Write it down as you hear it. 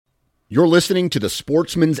You're listening to the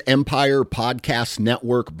Sportsman's Empire Podcast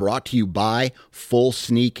Network, brought to you by Full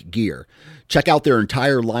Sneak Gear. Check out their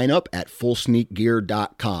entire lineup at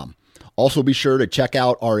fullsneakgear.com. Also be sure to check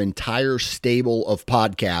out our entire stable of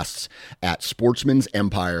podcasts at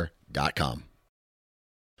sportsmansempire.com.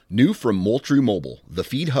 New from Moultrie Mobile, the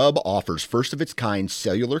Feed Hub offers first-of-its-kind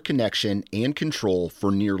cellular connection and control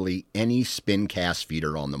for nearly any spin cast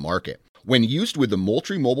feeder on the market. When used with the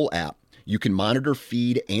Moultrie Mobile app, you can monitor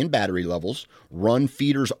feed and battery levels, run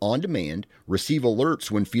feeders on demand, receive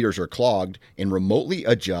alerts when feeders are clogged, and remotely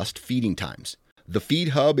adjust feeding times. The Feed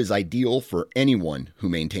Hub is ideal for anyone who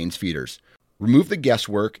maintains feeders. Remove the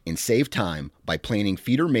guesswork and save time by planning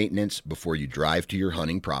feeder maintenance before you drive to your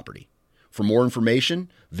hunting property. For more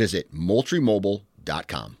information, visit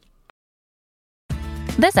MoultrieMobile.com.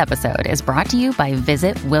 This episode is brought to you by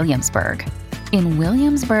Visit Williamsburg. In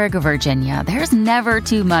Williamsburg, Virginia, there's never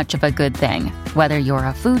too much of a good thing. Whether you're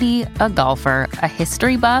a foodie, a golfer, a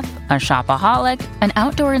history buff, a shopaholic, an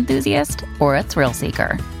outdoor enthusiast, or a thrill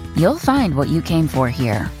seeker, you'll find what you came for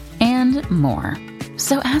here and more.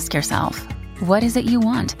 So ask yourself, what is it you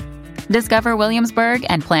want? Discover Williamsburg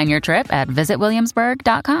and plan your trip at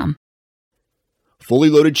visitwilliamsburg.com. Fully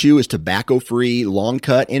Loaded Chew is tobacco-free, long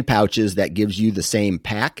cut in pouches that gives you the same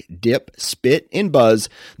pack, dip, spit, and buzz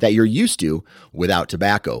that you're used to without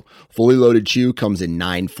tobacco. Fully Loaded Chew comes in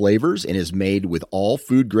 9 flavors and is made with all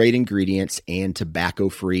food-grade ingredients and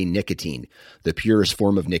tobacco-free nicotine, the purest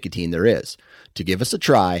form of nicotine there is. To give us a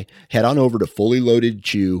try, head on over to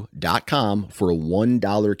fullyloadedchew.com for a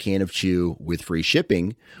 $1 can of chew with free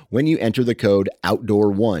shipping when you enter the code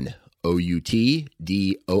OUTDOOR1.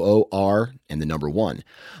 OUTDOOR and the number 1.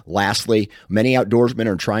 Lastly, many outdoorsmen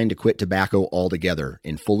are trying to quit tobacco altogether,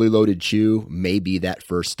 and Fully Loaded Chew may be that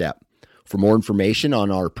first step. For more information on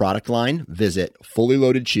our product line, visit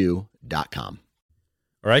fullyloadedchew.com.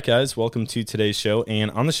 All right, guys, welcome to today's show. And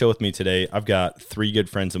on the show with me today, I've got 3 good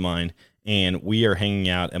friends of mine, and we are hanging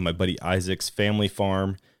out at my buddy Isaac's family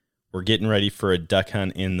farm. We're getting ready for a duck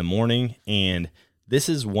hunt in the morning, and this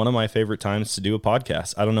is one of my favorite times to do a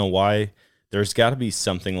podcast. I don't know why. There's got to be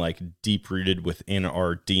something like deep-rooted within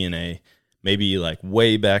our DNA, maybe like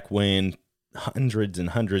way back when, hundreds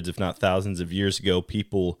and hundreds, if not thousands of years ago,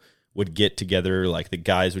 people would get together, like the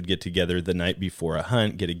guys would get together the night before a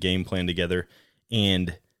hunt, get a game plan together.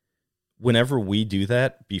 And whenever we do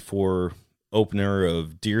that before opener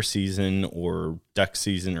of deer season or duck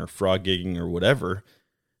season or frog gigging or whatever,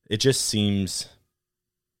 it just seems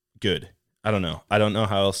good. I don't know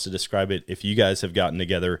how else to describe it. If you guys have gotten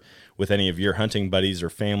together with any of your hunting buddies or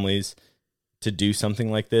families to do something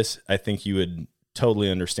like this, I think you would totally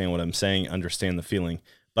understand what I'm saying, understand the feeling.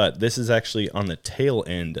 But this is actually on the tail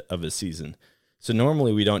end of a season. So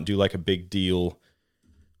normally we don't do like a big deal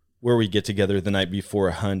where we get together the night before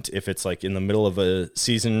a hunt. If it's like in the middle of a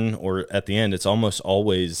season or at the end, it's almost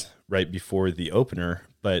always right before the opener.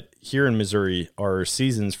 But here in Missouri, our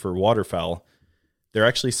seasons for waterfowl, they're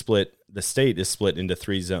actually split. The state is split into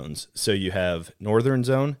 3 zones. So you have northern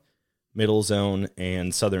zone, middle zone,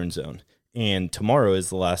 and southern zone. And tomorrow is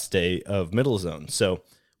the last day of middle zone. So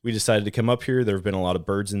we decided to come up here. There have been a lot of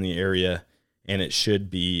birds in the area, and it should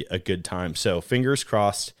be a good time. So fingers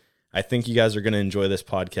crossed. I think you guys are going to enjoy this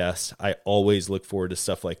podcast. I always look forward to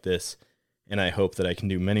stuff like this, and I hope that I can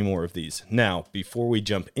do many more of these. Now, before we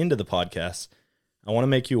jump into the podcast, I want to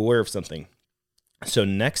make you aware of something. So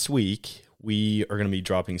next week, we are going to be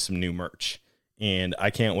dropping some new merch, and I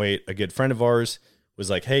can't wait. A good friend of ours was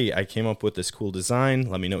like, hey, I came up with this cool design.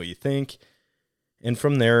 Let me know what you think. And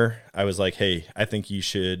from there, I was like, hey, I think you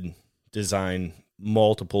should design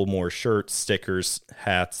multiple more shirts, stickers,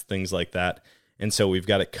 hats, things like that. And so we've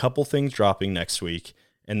got a couple things dropping next week,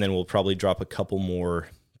 and then we'll probably drop a couple more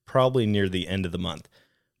probably near the end of the month.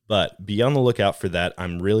 But be on the lookout for that.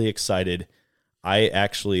 I'm really excited. I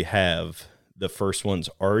actually have the first one's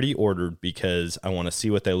already ordered because I want to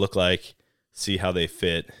see what they look like, see how they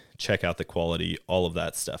fit, check out the quality, all of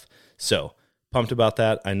that stuff. So pumped about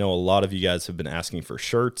that. I know a lot of you guys have been asking for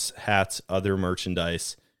shirts, hats, other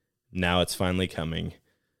merchandise. Now it's finally coming.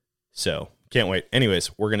 So can't wait.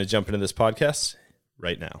 Anyways, we're going to jump into this podcast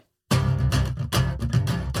right now.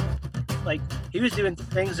 Like, he was doing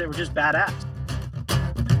things that were just badass.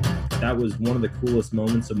 That was one of the coolest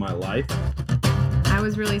moments of my life. I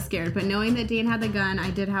was really scared, but knowing that Dan had the gun, I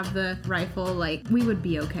did have the rifle, like, we would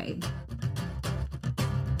be okay.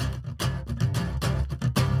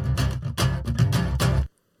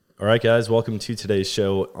 All right, guys, welcome to today's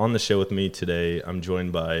show. On the show with me today, I'm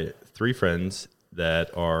joined by 3 friends that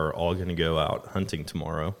are all going to go out hunting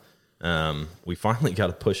tomorrow. We finally got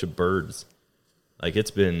a push of birds. Like,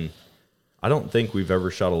 it's been, I don't think we've ever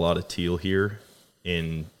shot a lot of teal here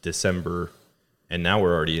in December, and now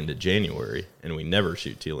we're already into January, and we never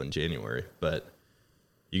shoot teal in January. But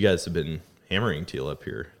you guys have been hammering teal up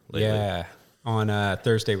here lately. Yeah. On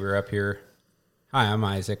Thursday, we were up here. Hi, I'm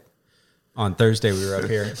Isaac. On Thursday, we were up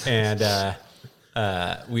here, and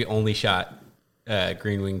we only shot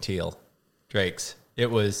green-winged teal drakes. It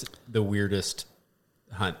was the weirdest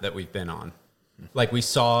hunt that we've been on. Like, we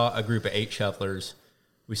saw a group of 8 shovelers.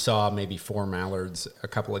 We saw maybe 4 mallards, a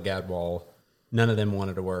couple of gadwall. None of them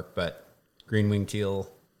wanted to work, but green-winged teal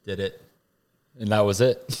did it. And that was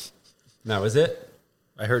it. And that was it.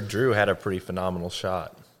 I heard Drew had a pretty phenomenal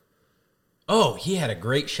shot. Oh, he had a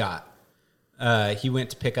great shot. He went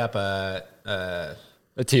to pick up a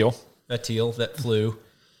teal that flew,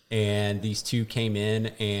 and these 2 came in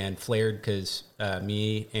and flared because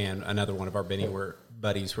me and another one of our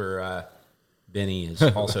buddies were Benny is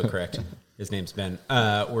also correct. His name's Ben.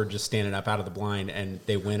 We're just standing up out of the blind, and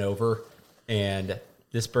they went over, and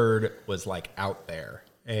this bird was like out there,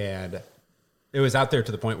 and it was out there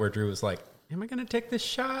to the point where Drew was like, "Am I going to take this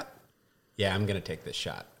shot?" Yeah, I'm going to take this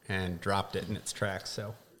shot, and dropped it in its tracks.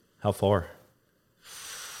 So, How far?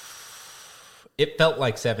 it felt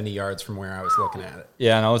like 70 yards from where I was looking at it.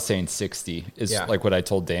 Yeah, and I was saying 60 is Yeah. like what I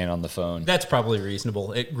told Dan on the phone. That's probably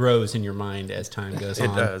reasonable. It grows in your mind as time goes It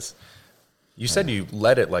on. does. You said you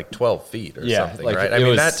led it like 12 feet or Yeah, something, like right? it I mean,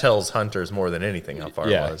 was- that tells hunters more than anything how far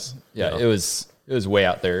yeah, it was. yeah, you know? it was way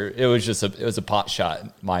out there. It was just it was a pot shot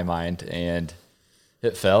in my mind, and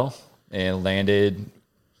it fell and landed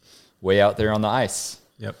way out there on the ice.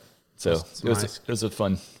 Yep. So It's it was nice. it was a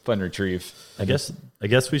fun retrieve. I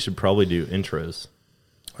guess we should probably do intros.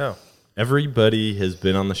 Oh, Everybody has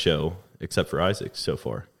been on the show except for Isaac so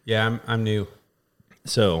far. Yeah, I'm new.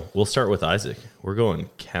 So we'll start with Isaac. We're going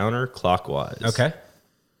counterclockwise. Okay.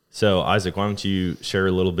 So Isaac, why don't you share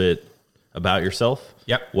a little bit about yourself?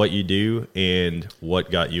 Yep. What you do and what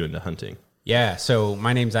got you into hunting. Yeah, so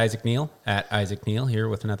my name's Isaac Neal, at Isaac Neal, here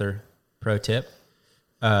with another pro tip.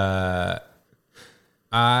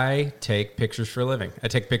 I take pictures for a living. I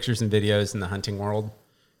take pictures and videos in the hunting world.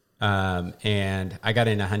 And I got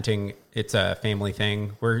into hunting. It's a family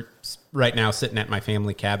thing. We're right now sitting at my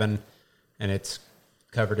family cabin, and it's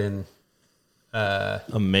covered in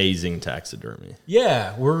Amazing taxidermy.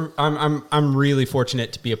 Yeah, I'm really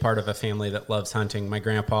fortunate to be a part of a family that loves hunting. My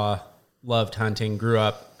grandpa loved hunting, grew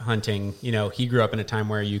up hunting. You know, he grew up in a time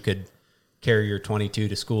where you could carry your .22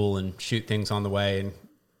 to school and shoot things on the way and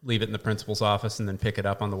leave it in the principal's office and then pick it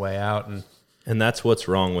up on the way out. And that's what's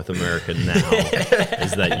wrong with America now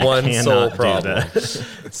is that you One sole cannot do problem.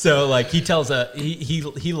 that. So like he tells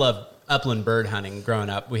he loved upland bird hunting growing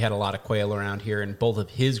up. We had a lot of quail around here, and both of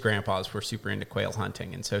his grandpas were super into quail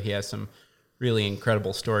hunting, and so he has some really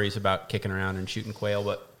incredible stories about kicking around and shooting quail.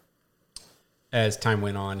 But as time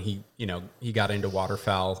went on, he got into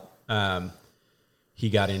waterfowl. He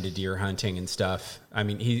got into deer hunting and stuff. I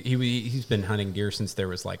mean, he's been hunting deer since there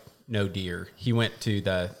was like no deer. He went to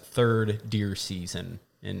the 3rd deer season,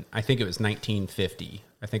 and I think it was 1950.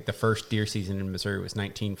 I think the first deer season in Missouri was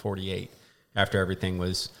 1948, after everything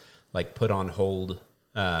was like put on hold.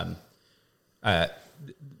 The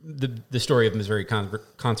story of Missouri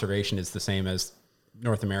conservation is the same as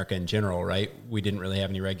North America in general, right? We didn't really have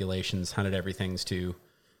any regulations, hunted everything's to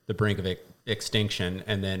the brink of extinction.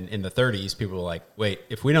 And then in the 30s, people were like, wait,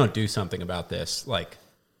 if we don't do something about this, like,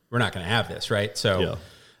 we're not going to have this, right? So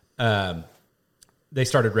they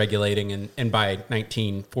started regulating, and by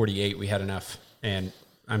 1948, we had enough, and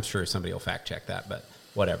I'm sure somebody will fact check that, but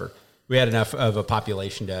whatever. We had enough of a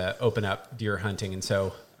population to open up deer hunting. And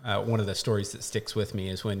so one of the stories that sticks with me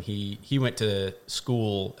is when he went to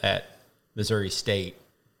school at Missouri State.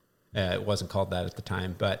 It wasn't called that at the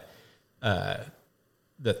time, but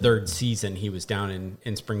the 3rd season he was down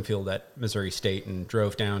in Springfield at Missouri State and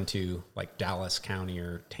drove down to like Dallas County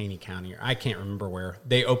or Taney County, or I can't remember where.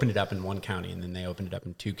 They opened it up in one county, and then they opened it up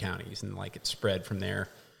in 2 counties, and like it spread from there.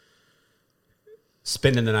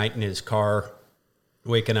 Spending the night in his car,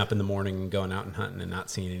 waking up in the morning and going out and hunting and not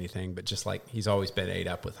seeing anything, but just like he's always been ate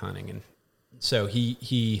up with hunting. And so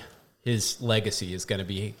his legacy is going to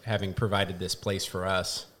be having provided this place for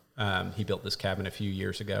us. He built this cabin a few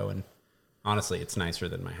years ago, and honestly, it's nicer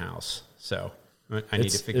than my house. So I need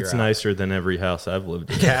to figure out. It's nicer than every house I've lived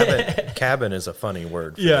in. Cabin is a funny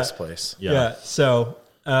word for this place. Yeah. So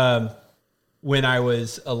when I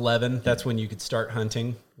was 11, that's when you could start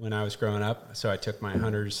hunting when I was growing up. So I took my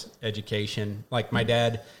hunter's education. Like my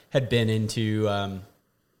dad had been into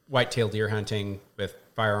whitetail deer hunting with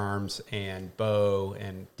firearms and bow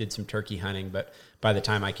and did some turkey hunting. But by the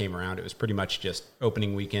time I came around, it was pretty much just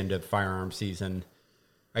opening weekend of firearm season.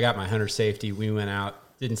 I got my hunter safety. We went out,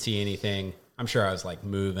 didn't see anything. I'm sure I was like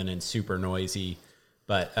moving and super noisy,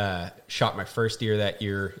 but shot my first deer that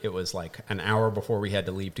year. It was like an hour before we had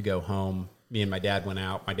to leave to go home. Me and my dad went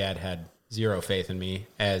out. My dad had zero faith in me,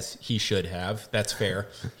 as he should have. That's fair.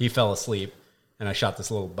 He fell asleep, and I shot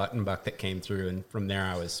this little button buck that came through, and from there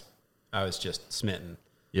I was just smitten.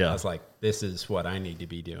 Yeah. I was like, this is what I need to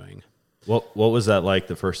be doing. What was that like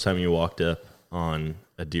the first time you walked up on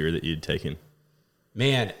a deer that you'd taken?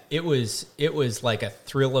 Man, it was like a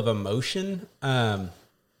thrill of emotion.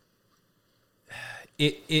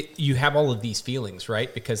 You have all of these feelings,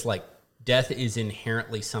 right? Because like death is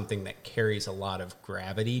inherently something that carries a lot of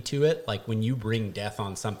gravity to it. Like when you bring death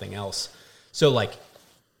on something else. So like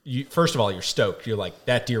first of all, you're stoked. You're like,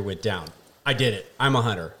 that deer went down. I did it. I'm a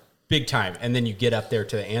hunter. Big time. And then you get up there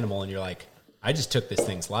to the animal and you're like, I just took this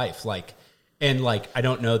thing's life. And I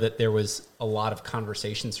don't know that there was a lot of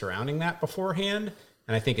conversation surrounding that beforehand.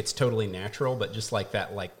 And I think it's totally natural, but just like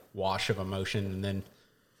that, like wash of emotion. And then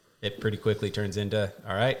it pretty quickly turns into,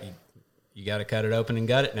 all right, you got to cut it open and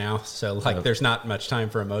gut it now. So there's not much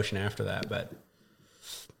time for emotion after that. But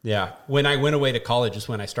yeah, when I went away to college is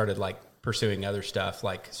when I started like pursuing other stuff,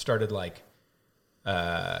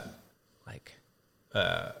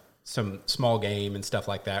 some small game and stuff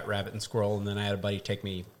like that, rabbit and squirrel. And then I had a buddy take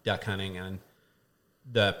me duck hunting. And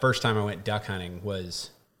the first time I went duck hunting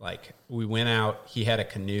was like, we went out, he had a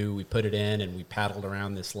canoe, we put it in and we paddled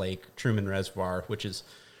around this lake, Truman Reservoir, which is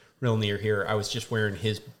real near here. I was just wearing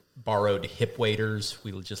his borrowed hip waders.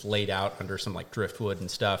 We just laid out under some like driftwood and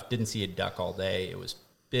stuff. Didn't see a duck all day. It was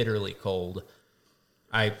bitterly cold.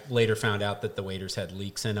 I later found out that the waders had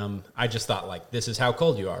leaks in them. I just thought like, this is how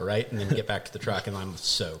cold you are, right? And then get back to the truck and I'm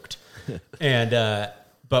soaked. And,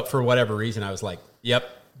 but for whatever reason, I was like, yep,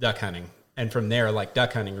 duck hunting. And from there, like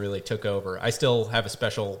duck hunting really took over. I still have a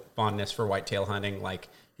special fondness for whitetail hunting. Like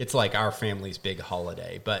it's like our family's big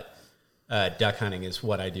holiday, but duck hunting is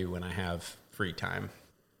what I do when I have free time.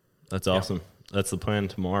 That's awesome. Yeah. That's the plan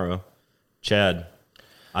tomorrow. Chad,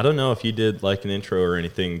 I don't know if you did like an intro or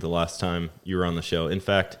anything the last time you were on the show. In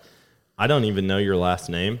fact, I don't even know your last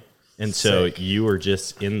name. And so you were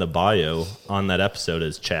just in the bio on that episode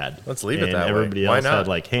as Chad. Let's leave it that way. Everybody else had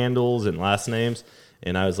like handles and last names.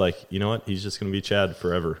 And I was like, you know what? He's just going to be Chad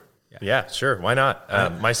forever. Yeah, sure. Why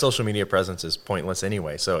not? My social media presence is pointless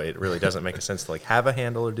anyway, so it really doesn't make a sense to like have a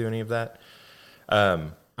handle or do any of that.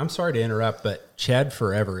 I'm sorry to interrupt, but Chad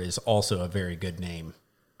Forever is also a very good name.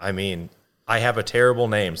 I mean, I have a terrible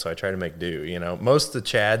name, so I try to make do. You know, most of the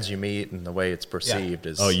Chads you meet and the way it's perceived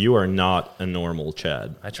is. Oh, you are not a normal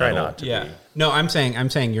Chad. I try not to be. No, I'm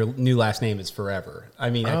saying your new last name is Forever. I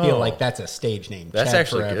mean, I feel like that's a stage name. That's Chad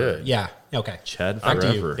actually Forever. good. Yeah. Okay. Chad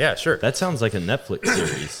Forever. Yeah, sure. That sounds like a Netflix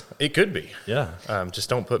series. It could be. Yeah. Just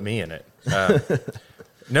don't put me in it.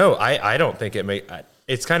 No, I don't think it may.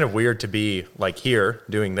 It's kind of weird to be like here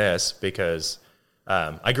doing this because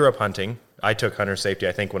I grew up hunting. I took hunter safety,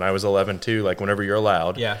 I think, when I was 11, too, like whenever you're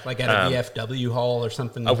allowed. Yeah, like at a VFW hall or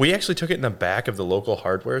something. We actually took it in the back of the local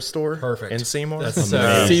hardware store. Perfect. In Seymour. That's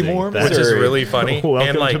amazing. Seymour, which is really funny.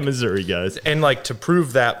 Welcome to Missouri, guys. And like to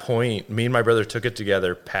prove that point, me and my brother took it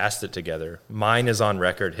together, passed it together. Mine is on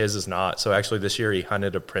record. His is not. So actually this year he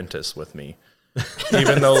hunted apprentice with me.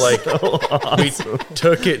 Even though like we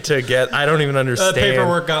took it together. I don't even understand. The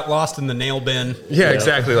paperwork got lost in the nail bin. Yeah,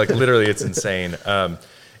 exactly. Like literally it's insane.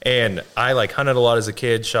 And I like hunted a lot as a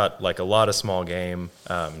kid, shot like a lot of small game.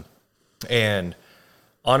 And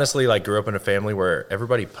honestly, like grew up in a family where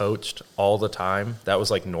everybody poached all the time. That was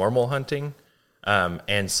like normal hunting.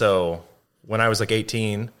 And so when I was like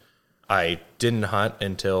 18, I didn't hunt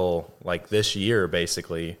until like this year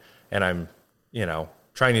basically. And I'm,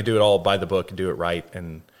 trying to do it all by the book and do it right.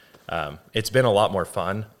 And it's been a lot more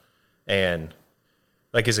fun. And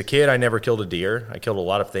like as a kid, I never killed a deer. I killed a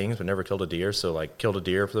lot of things, but never killed a deer. So like killed a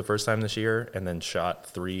deer for the first time this year and then shot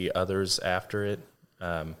 3 others after it.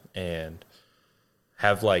 And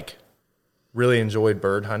have like really enjoyed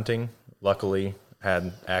bird hunting. Luckily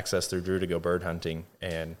had access through Drew to go bird hunting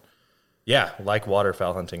and like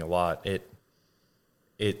waterfowl hunting a lot.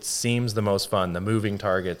 It seems the most fun, the moving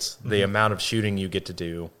targets, the amount of shooting you get to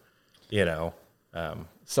do,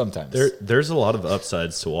 sometimes there's a lot of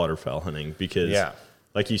upsides to waterfowl hunting because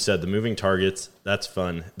like you said, the moving targets, that's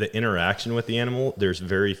fun. The interaction with the animal, there's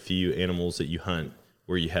very few animals that you hunt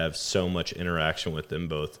where you have so much interaction with them,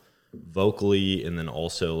 both vocally and then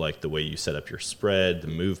also like the way you set up your spread, the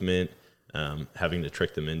movement, having to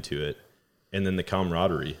trick them into it. And then the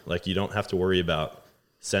camaraderie, like you don't have to worry about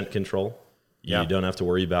scent control. You don't have to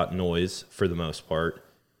worry about noise for the most part.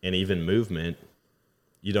 And even movement,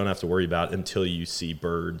 you don't have to worry about until you see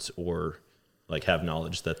birds or like have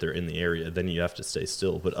knowledge that they're in the area, then you have to stay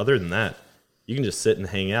still. But other than that, you can just sit and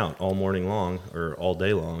hang out all morning long or all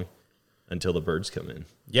day long until the birds come in.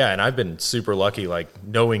 Yeah, and I've been super lucky. Like,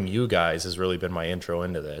 knowing you guys has really been my intro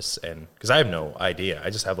into this, and because I have no idea, I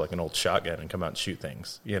just have like an old shotgun and come out and shoot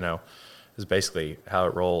things. You know, is basically how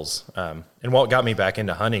it rolls. And what got me back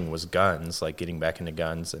into hunting was guns, like getting back into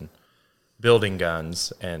guns and building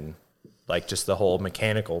guns, and like just the whole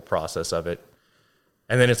mechanical process of it.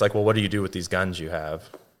 And then it's like, well, what do you do with these guns you have?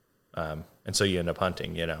 And so you end up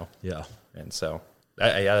hunting, you know. Yeah. And so,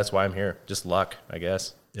 that's why I'm here. Just luck, I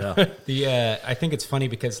guess. Yeah. I think it's funny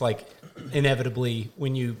because, like, inevitably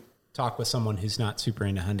when you talk with someone who's not super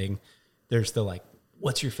into hunting, there's the like,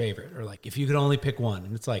 what's your favorite? Or like, if you could only pick one.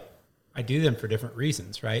 And it's like, I do them for different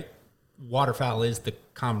reasons, right? Waterfowl is the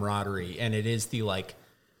camaraderie, and it is the like,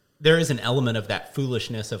 there is an element of that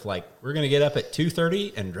foolishness of like, we're going to get up at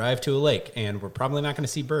 2:30 and drive to a lake, and we're probably not going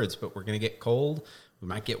to see birds, but we're going to get cold. We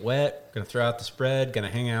might get wet, going to throw out the spread, going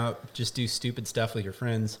to hang out, just do stupid stuff with your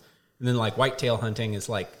friends. And then like whitetail hunting is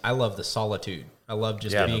like, I love the solitude. I love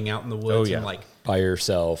just being out in the woods and like by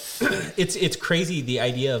yourself. It's crazy, the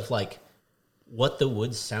idea of like what the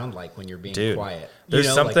woods sound like when you're being quiet.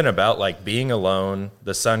 There's something about like being alone,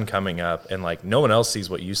 the sun coming up, and like no one else sees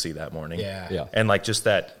what you see that morning. Yeah. And like just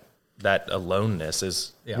that aloneness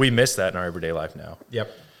is, we miss that in our everyday life now.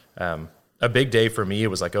 Yep. A big day for me, it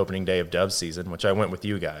was like opening day of dove season, which I went with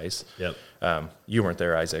you guys. Yep. You weren't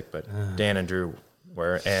there, Isaac, but Dan and Drew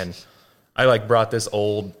were. And I like brought this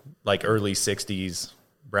old, like early 60s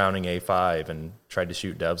Browning A5 and tried to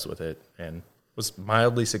shoot doves with it, and was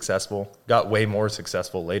mildly successful. Got way more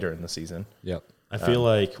successful later in the season. Yep. I feel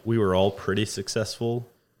like we were all pretty successful,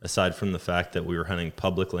 aside from the fact that we were hunting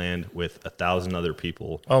public land with 1,000 other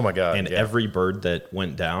people. Oh my God. And every bird that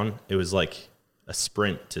went down, it was like a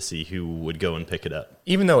sprint to see who would go and pick it up.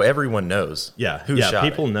 Even though everyone knows who shot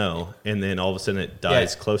people it. know, and then all of a sudden it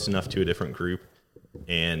dies close enough to a different group,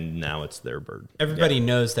 and now it's their bird. Everybody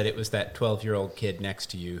knows that it was that 12-year-old kid next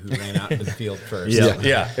to you who ran out into the field first.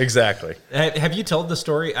 Yeah, exactly. Have you told the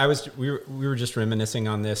story? We were just reminiscing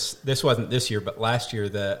on this. This wasn't this year, but last year,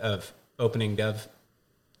 of opening dove.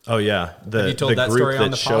 Oh yeah, the told that group story on that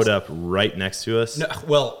the showed pause? up right next to us. No,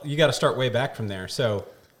 well, you got to start way back from there. So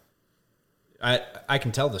I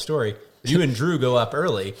can tell the story. You and Drew go up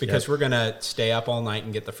early because we're going to stay up all night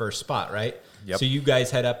and get the first spot, right? Yep. So you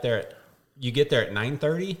guys head up there. You get there at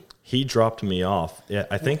 9:30? He dropped me off. Yeah,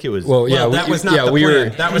 I think it was. Well, yeah, that was not the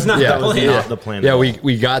plan. That was not the plan. Not the plan. Yeah, at all.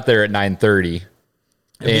 we got there at 9:30,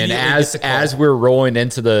 and as we're rolling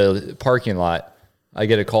into the parking lot, I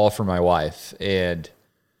get a call from my wife, and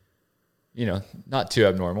you know, not too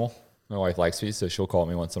abnormal. My wife likes me, so she'll call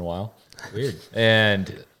me once in a while. Weird.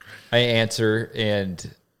 And I answer, and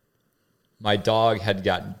my dog had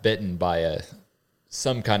gotten bitten by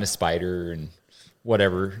some kind of spider and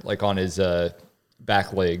whatever, like on his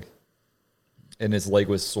back leg, and his leg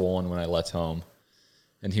was swollen when I left home,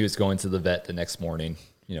 and he was going to the vet the next morning.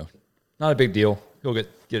 You know, not a big deal. He'll get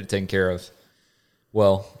it taken care of.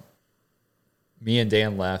 Well, me and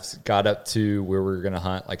Dan left, got up to where we were going to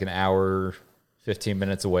hunt, like an hour, 15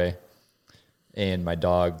 minutes away, and my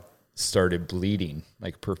dog started bleeding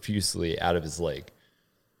like profusely out of his leg.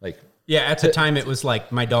 Like, yeah, at the time it was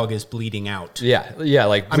like, my dog is bleeding out. Yeah,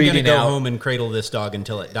 like I'm going bleeding to go out. home and cradle this dog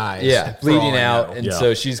until it dies. Yeah, for all bleeding I out. know. And Yeah.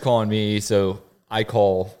 so she's calling me. So I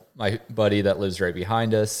call my buddy that lives right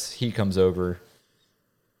behind us. He comes over.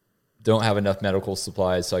 Don't have enough medical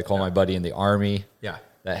supplies. So I call my buddy in the Army Yeah.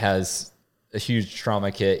 that has a huge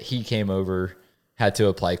trauma kit. He came over, had to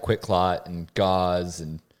apply Quick Clot and gauze.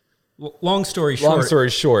 And Long story short. long story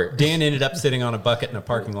short, Dan ended up sitting on a bucket in a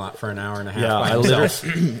parking lot for an hour and a half Yeah, by I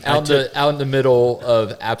himself. out in the middle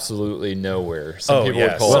of absolutely nowhere. Some Oh, people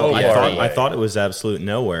yeah, would call so it far EFE. away. I thought it was absolute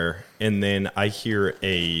nowhere, and then I hear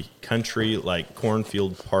a country like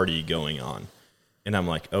cornfield party going on, and I'm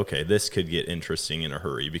like, okay, this could get interesting in a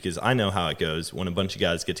hurry, because I know how it goes when a bunch of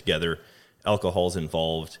guys get together, alcohol's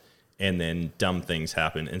involved, and then dumb things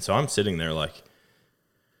happen. And so I'm sitting there like,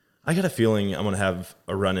 I got a feeling I'm going to have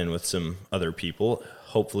a run-in with some other people.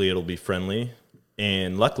 Hopefully it'll be friendly.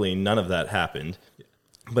 And luckily, none of that happened.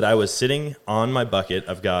 But I was sitting on my bucket.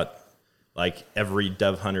 I've got like every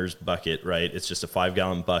dove hunter's bucket, right? It's just a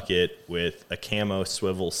 5-gallon bucket with a camo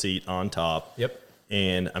swivel seat on top. Yep.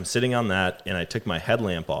 And I'm sitting on that, and I took my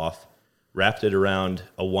headlamp off, wrapped it around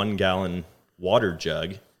a 1-gallon water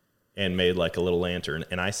jug, and made like a little lantern.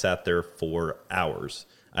 And I sat there for hours.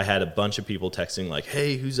 I had a bunch of people texting like,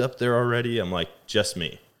 hey, who's up there already? I'm like, just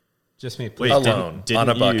me. Just me. Wait, Alone, didn't on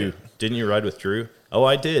a bucket. Didn't you ride with Drew? Oh,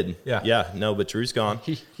 I did. Yeah. Yeah. No, but Drew's gone.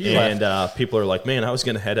 He and people are like, man, I was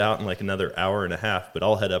going to head out in like another hour and a half, but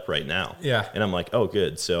I'll head up right now. Yeah. And I'm like, oh,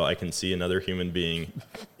 good. So I can see another human being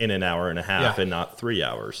in an hour and a half Yeah. and not 3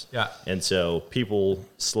 hours. Yeah. And so people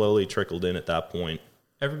slowly trickled in at that point.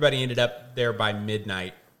 Everybody ended up there by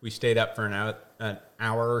midnight. We stayed up for an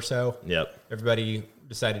hour or so. Yep. Everybody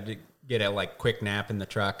decided to get a like quick nap in the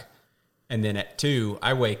truck. And then at 2,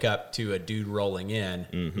 I wake up to a dude rolling in.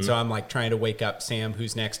 And so I'm like trying to wake up Sam,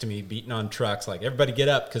 who's next to me, beating on trucks. Like, everybody get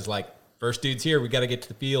up because like first dude's here. We got to get to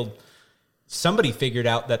the field. Somebody figured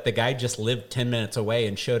out that the guy just lived 10 minutes away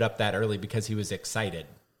and showed up that early because he was excited.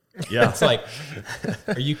 Yeah. It's like,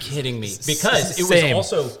 are you kidding me? Because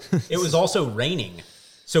it was also raining.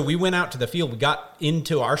 So we went out to the field. We got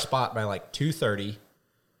into our spot by like 2:30.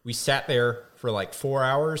 We sat there for like 4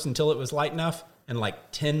 hours until it was light enough. And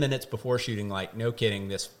like 10 minutes before shooting light, no kidding,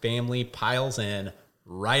 this family piles in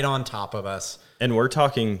right on top of us. And we're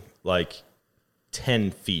talking like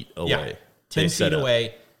 10 feet away. Yeah, 10 feet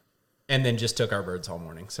away. And then just took our birds all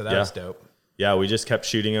morning. So that was dope. Yeah, we just kept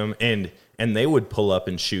shooting them. And they would pull up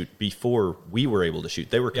and shoot before we were able to shoot.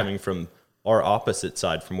 They were coming from our opposite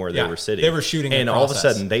side from where they were sitting. They were shooting and all of a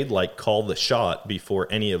process. sudden they'd like call the shot before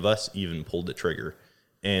any of us even pulled the trigger.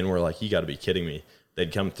 And we're like, you got to be kidding me.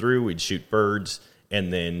 They'd come through, we'd shoot birds,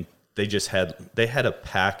 and then they had a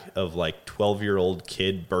pack of like 12-year-old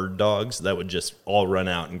kid bird dogs that would just all run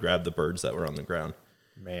out and grab the birds that were on the ground.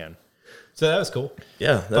 Man. So that was cool.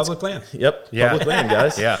 Yeah. Public land. Yep. Yeah. Public land,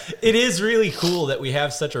 guys. Yeah. It is really cool that we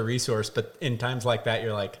have such a resource, but in times like that,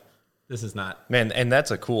 you're like, this is not. Man, and that's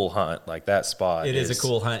a cool hunt. Like that spot. It is a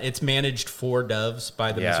cool hunt. It's managed for doves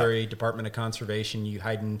by the Yeah. Missouri Department of Conservation. You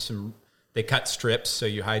hide in some, they cut strips, so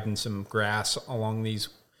you hide in some grass along these.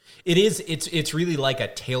 It's really like a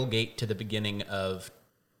tailgate to the beginning of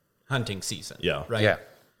hunting season. Yeah. Right. Yeah.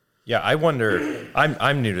 Yeah. I wonder,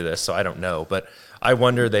 I'm new to this, so I don't know, but I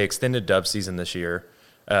wonder they extended dove season this year.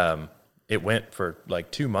 It went for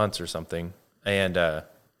like 2 months or something. And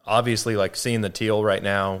obviously like seeing the teal right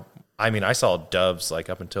now, I mean, I saw doves like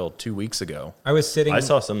up until 2 weeks ago. I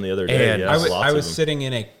saw some the other day. And Yeah, I was lots of them. sitting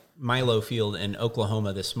in a Milo field in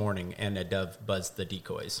Oklahoma this morning, and a dove buzzed the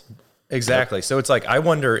decoys. Exactly. So it's like, I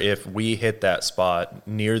wonder if we hit that spot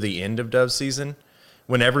near the end of dove season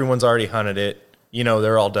when everyone's already hunted it, you know,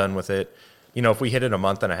 they're all done with it. You know, if we hit it a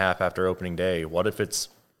month and a half after opening day, what if it's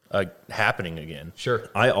happening again? Sure.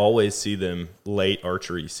 I always see them late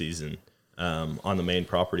archery season on the main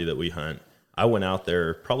property that we hunt. I went out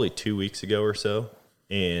there probably 2 weeks ago or so,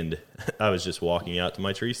 and I was just walking out to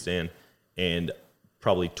my tree stand, and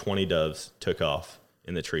probably 20 doves took off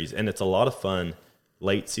in the trees. And it's a lot of fun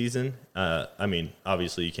late season. I mean,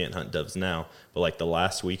 obviously you can't hunt doves now, but like the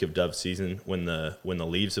last week of dove season, when the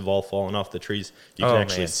leaves have all fallen off the trees, you can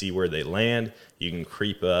actually see where they land. You can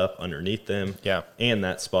creep up underneath them. Yeah. And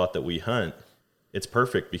that spot that we hunt, it's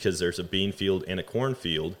perfect because there's a bean field and a corn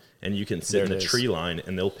field, and you can sit in a tree line,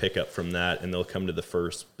 and they'll pick up from that, and they'll come to the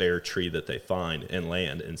first bare tree that they find and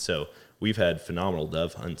land. And so we've had phenomenal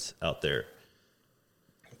dove hunts out there.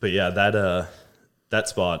 But yeah, that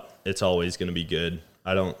spot, it's always going to be good.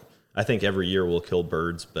 I think every year we'll kill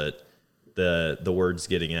birds, but the word's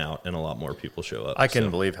getting out and a lot more people show up. I couldn't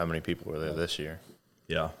believe how many people were there this year.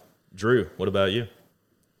 Yeah. Drew, what about you?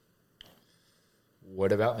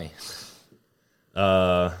 What about me?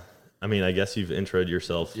 I mean, I guess you've introed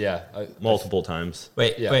yourself multiple times.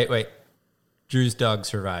 Wait. Drew's dog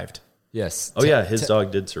survived. Yes. Oh, yeah, his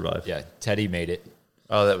dog did survive. Yeah, Teddy made it.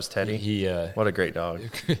 Oh, that was Teddy? He what a great dog.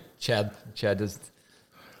 Chad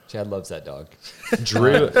loves that dog.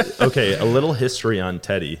 Drew, okay, a little history on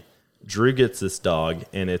Teddy. Drew gets this dog,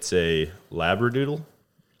 and it's a Labradoodle,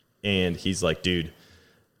 and he's like, dude,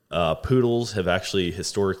 poodles have actually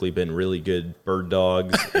historically been really good bird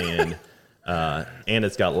dogs, and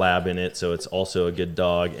it's got lab in it, so it's also a good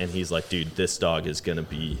dog. And he's like, dude, this dog is going to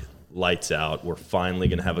be lights out. We're finally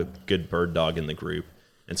going to have a good bird dog in the group.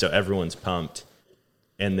 And so everyone's pumped.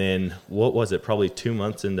 And then, what was it, probably 2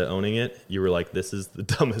 months into owning it, you were like, this is the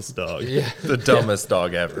dumbest dog. Yeah. The dumbest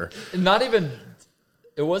dog ever. Not even,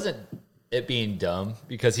 it wasn't it being dumb,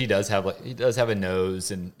 because he does have a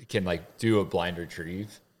nose and can like do a blind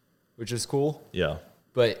retrieve, which is cool. Yeah.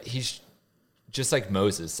 But he's just like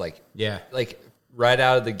Moses, like right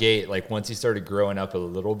out of the gate, like once he started growing up a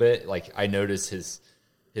little bit, like I noticed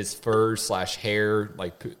his fur / hair,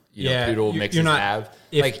 like poodle mixes have.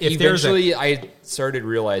 Like eventually, I started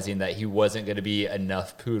realizing that he wasn't going to be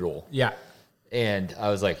enough poodle. Yeah, and I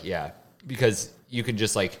was like, yeah, because you can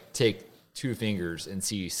just like take 2 fingers and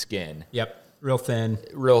see skin. Yep. real thin.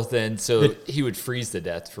 real thin, so he would freeze to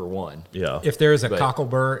death for one. Yeah. If there's a But-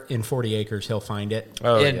 cocklebur in 40 acres, he'll find it.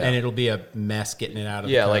 Oh, And- yeah. And it'll be a mess getting it out of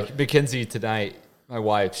Yeah, the like coat. Mackenzie tonight, my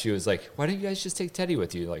wife, she was like, "Why don't you guys just take Teddy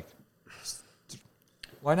with you?" Like,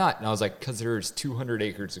 why not? And I was like, "Because there's 200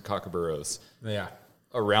 acres of cockaburros Yeah.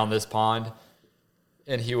 around this pond,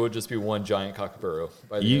 and he would just be one giant cockaburro."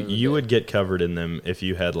 By the end of the You day. would get covered in them if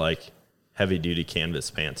you had like heavy duty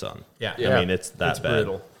canvas pants on. Yeah. I mean, it's that It's bad.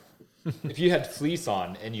 brutal. If you had fleece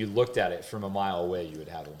on and you looked at it from a mile away, you would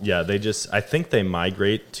have them. Yeah, I think they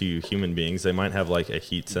migrate to human beings. They might have like a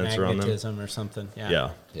heat sensor on them. Magnetism or something. Yeah.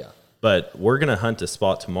 Yeah. Yeah. But we're going to hunt a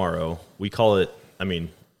spot tomorrow. We call it,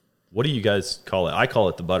 what do you guys call it? I call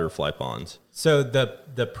it the butterfly ponds. So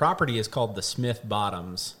the property is called the Smith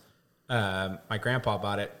Bottoms. My grandpa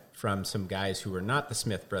bought it from some guys who were not the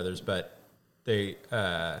Smith brothers, but they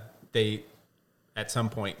at some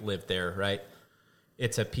point lived there, right?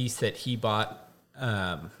 It's a piece that he bought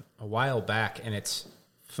a while back, and it's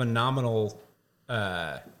phenomenal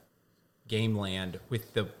game land,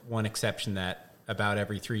 with the one exception that about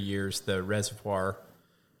every 3 years, the reservoir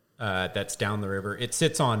that's down the river, it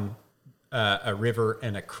sits on a river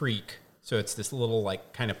and a creek. So it's this little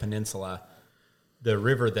like kind of peninsula. The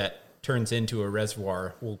river that turns into a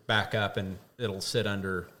reservoir will back up and it'll sit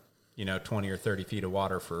under, 20 or 30 feet of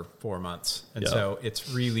water for 4 months. And Yeah. so it's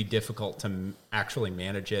really difficult to actually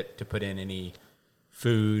manage it, to put in any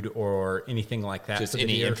food or anything like that. Just for the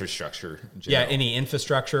any deer. infrastructure. in Yeah, general. any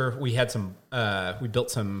infrastructure. We had some, we built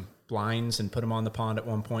some blinds and put them on the pond at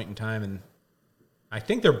one point in time. And I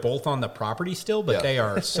think they're both on the property still, but Yeah. they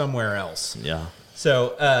are somewhere else. Yeah.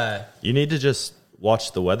 So, You need to just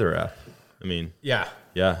watch the weather app. yeah.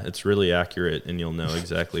 Yeah, it's really accurate and you'll know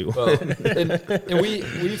exactly what. Well, and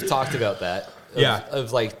we've talked about that. Yeah.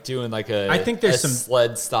 Of like doing like I think there's some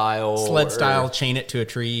sled style. chain it to a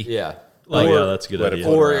tree. Yeah. Oh, Or- yeah, that's a good let it idea.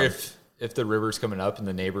 float Or around. if the river's coming up and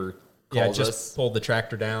the neighbor Yeah, calls just us, pull the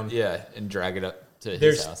tractor down. yeah, and drag it up to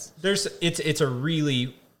his house. It's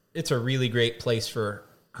a really great place for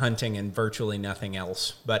hunting and virtually nothing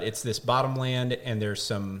else. But it's this bottomland, and there's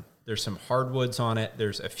some hardwoods on it.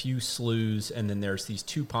 There's a few sloughs, and then there's these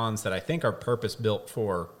two ponds that I think are purpose built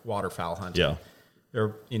for waterfowl hunting. Yeah.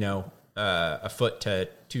 They're a foot to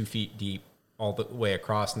 2 feet deep all the way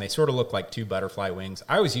across, and they sort of look like two butterfly wings.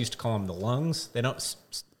 I always used to call them the lungs. They don't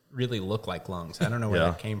really look like lungs. I don't know where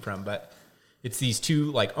Yeah. that came from, but it's these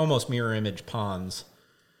two like almost mirror image ponds,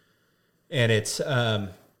 and it's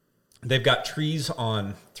they've got trees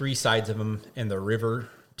on three sides of them, and the river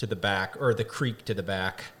to the back, or the creek to the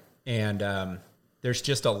back, and there's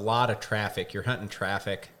just a lot of traffic. You're hunting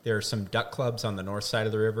traffic. There are some duck clubs on the north side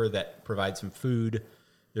of the river that provide some food.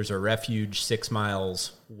 There's a refuge 6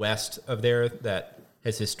 miles west of there that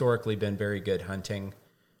has historically been very good hunting.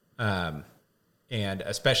 And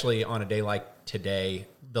especially on a day like today,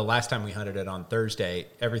 the last time we hunted it on Thursday,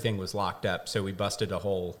 everything was locked up. So we busted a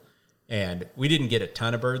hole, and we didn't get a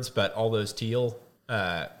ton of birds, but all those teal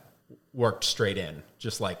worked straight in,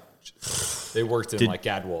 just like, They worked in like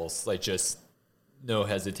gadwalls, like just no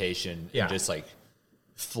hesitation, Yeah. and just like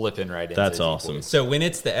flipping right into That's the awesome. decoys. so when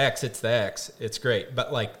it's the X, it's the X. It's great.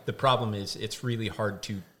 But like the problem is it's really hard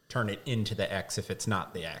to turn it into the X if it's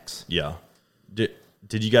not the X. Yeah.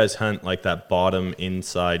 Did you guys hunt like that bottom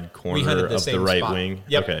inside We corner hunted the of the same right spot. wing?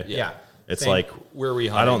 Yep. Okay. Yeah. It's Same. like Where we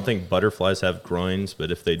I don't hunting? think butterflies have groins,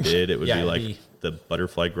 but if they did, it would Yeah, be it'd like be- the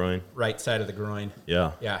butterfly groin. Right side of the groin.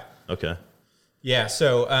 Yeah. Yeah. Okay. Yeah,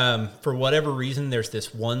 so for whatever reason, there's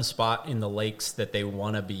this one spot in the lakes that they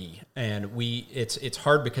want to be, and it's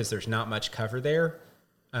hard because there's not much cover there.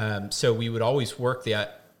 So we would always work the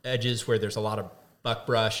edges where there's a lot of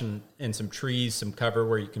buckbrush and some trees, some cover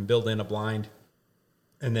where you can build in a blind.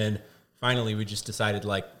 And then finally, we just decided,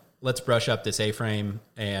 like, let's brush up this A-frame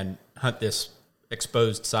and hunt this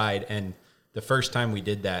exposed side. And the first time we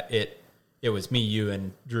did that, it was me, you,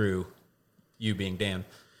 and Drew, you being Dan.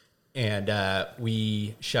 And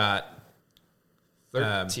we shot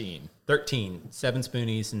 13. 13, 7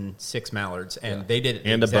 spoonies and 6 mallards, and they did it the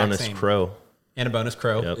And a exact bonus same. crow. And a bonus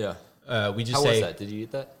crow. Yep. Yeah. We just How say was that? Did you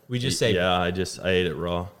eat that? we just say Yeah, I ate it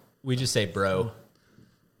raw. we just say bro.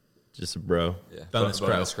 Just a bro. Yeah. Bonus crow.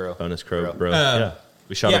 Bonus crow. Bonus crow, bro. Yeah.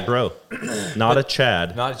 We shot yeah. a bro. Not a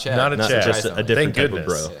Chad. Not a Chad. Not a Chad. Just a different Thank type of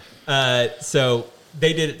goodness. bro. So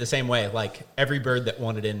they did it the same way. Like every bird that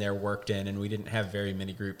wanted in there worked in, and we didn't have very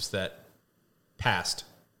many groups that passed.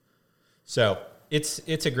 So it's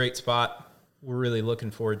a great spot. We're really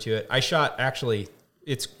looking forward to it. I shot actually.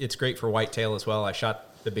 It's great for whitetail as well. I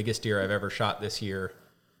shot the biggest deer I've ever shot this year.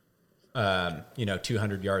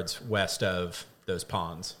 200 yards west of those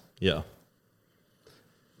ponds. Yeah.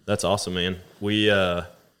 That's awesome, man. We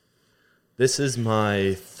this is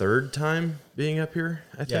my third time being up here,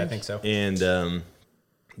 I think. Yeah, I think so. And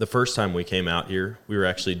the first time we came out here, we were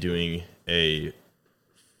actually doing a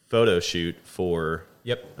photo shoot for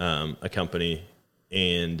a company,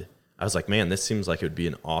 and I was like, man, this seems like it would be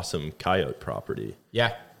an awesome coyote property.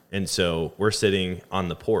 Yeah. And so we're sitting on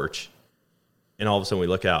the porch, and all of a sudden we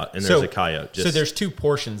look out, and there's a coyote. So there's two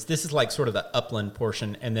portions. This is like sort of the upland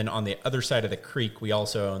portion, and then on the other side of the creek, we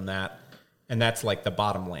also own that, and that's like the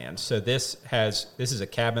bottomland. So this is a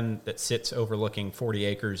cabin that sits overlooking 40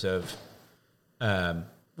 acres of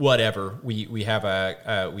whatever. We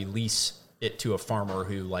lease it to a farmer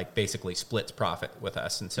who like basically splits profit with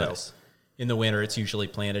us, and so in the winter it's usually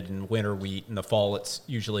planted in winter wheat. In the fall it's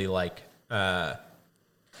usually like a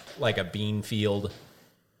bean field,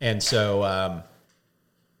 and so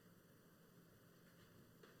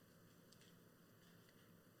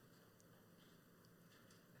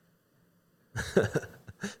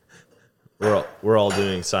we're all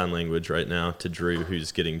doing sign language right now to Drew,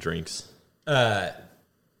 who's getting drinks.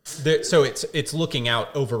 So it's looking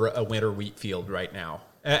out over a winter wheat field right now.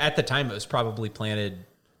 At the time, it was probably planted.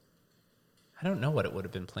 I don't know what it would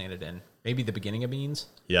have been planted in. Maybe the beginning of beans.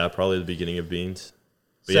 Yeah, probably the beginning of beans.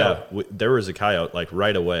 But there was a coyote like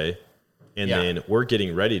right away, and then we're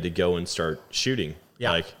getting ready to go and start shooting,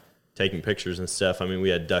 like taking pictures and stuff. I mean, we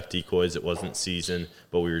had duck decoys. It wasn't season,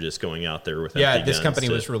 but we were just going out there with empty this guns company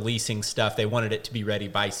was releasing stuff. They wanted it to be ready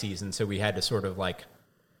by season, so we had to sort of like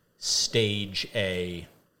stage a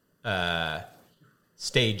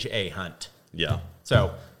hunt. Yeah.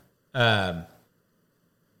 So, go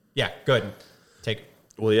ahead and take it.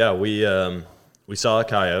 Well, yeah, we saw a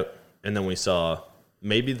coyote, and then we saw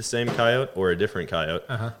maybe the same coyote or a different coyote.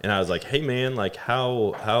 And I was like, hey man, like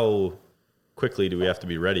how quickly do we have to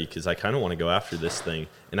be ready? Because I kind of want to go after this thing.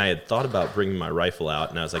 And I had thought about bringing my rifle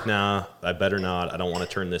out, and I was like, nah, I better not. I don't want to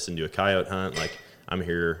turn this into a coyote hunt. Like, I'm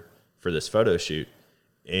here for this photo shoot.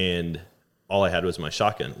 And all I had was my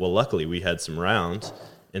shotgun. Well, luckily we had some rounds,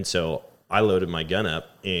 and so I loaded my gun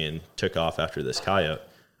up and took off after this coyote.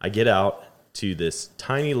 I get out to this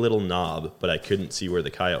tiny little knob, but I couldn't see where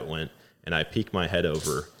the coyote went, and I peek my head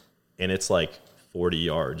over, and it's like 40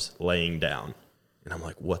 yards laying down. And I'm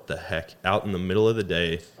like, what the heck? Out in the middle of the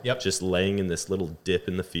day, just laying in this little dip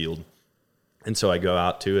in the field. And so I go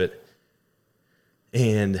out to it,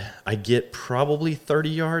 and I get probably 30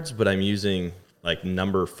 yards, but I'm using like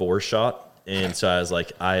number 4 shot. And so I was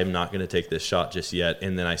like, I am not going to take this shot just yet.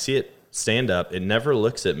 And then I see it stand up. It never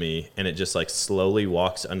looks at me, and it just like slowly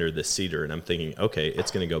walks under the cedar. And I'm thinking, okay,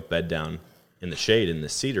 it's going to go bed down in the shade in the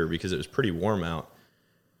cedar because it was pretty warm out.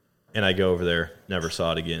 And I go over there, never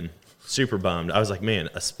saw it again. Super bummed. I was like, man,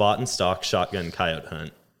 a spot and stock shotgun coyote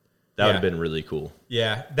hunt. That would have been really cool.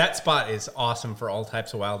 Yeah, that spot is awesome for all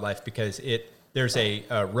types of wildlife because there's a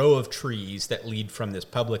row of trees that lead from this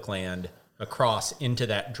public land across into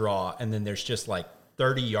that draw, and then there's just like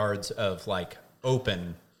 30 yards of like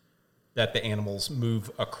open that the animals move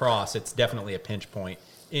across. It's definitely a pinch point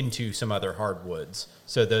into some other hardwoods.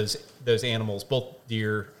 So those animals, both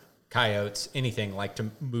deer, coyotes, anything, like to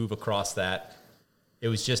move across that. It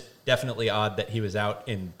was just definitely odd that he was out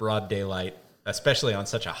in broad daylight, especially on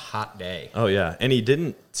such a hot day. Oh yeah, and he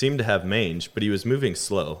didn't seem to have mange, but he was moving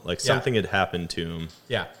slow. Like something had happened to him.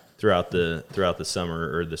 Yeah. Throughout the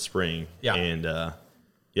summer or the spring. Yeah. And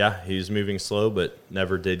he was moving slow, but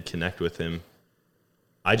never did connect with him.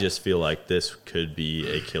 I just feel like this could be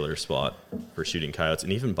a killer spot for shooting coyotes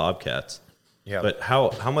and even bobcats. Yeah. But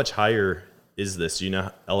how much higher is this? Do you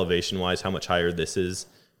know elevation wise how much higher this is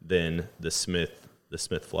than the Smith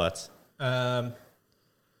Flats?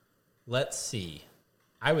 Let's see.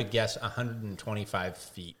 I would guess 125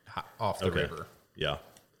 feet off the river. Yeah.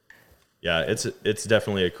 Yeah, it's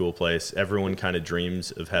definitely a cool place. Everyone kind of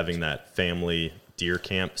dreams of having that family deer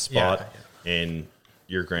camp spot, and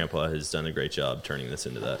your grandpa has done a great job turning this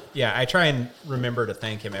into that. Yeah, I try and remember to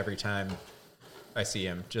thank him every time I see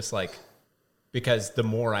him, just like, because the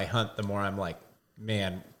more I hunt, the more I'm like,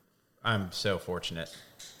 man, I'm so fortunate.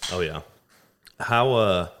 Oh, yeah.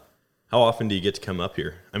 How often do you get to come up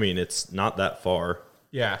here? I mean, it's not that far.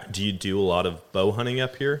 Yeah. Do you do a lot of bow hunting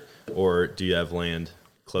up here, or do you have land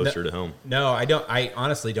closer to home? No, I don't. I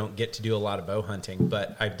honestly don't get to do a lot of bow hunting,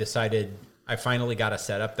 but I've decided I finally got a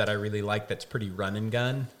setup that I really like that's pretty run and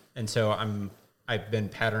gun. And so I've been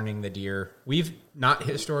patterning the deer. We've not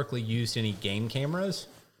historically used any game cameras.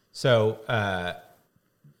 So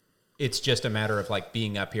it's just a matter of like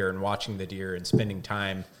being up here and watching the deer and spending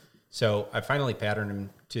time. So I finally patterned them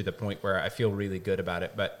to the point where I feel really good about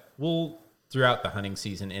it. But we'll, throughout the hunting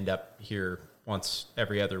season, end up here once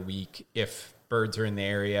every other week if birds are in the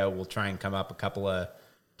area, we'll try and come up a couple of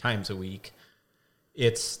times a week.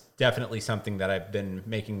 It's definitely something that I've been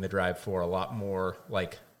making the drive for a lot more,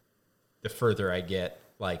 like the further I get,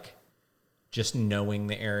 like just knowing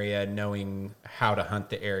the area, knowing how to hunt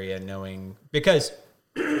the area, because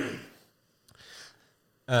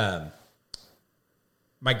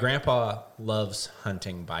my grandpa loves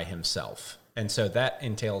hunting by himself. And so that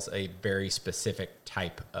entails a very specific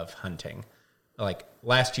type of hunting. Like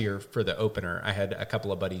last year for the opener, I had a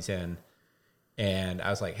couple of buddies in, and I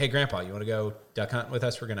was like, "Hey, Grandpa, you want to go duck hunt with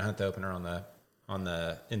us? We're going to hunt the opener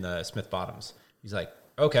in the Smith Bottoms." He's like,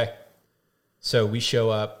 "Okay." So we show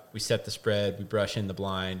up, we set the spread, we brush in the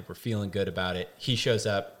blind, we're feeling good about it. He shows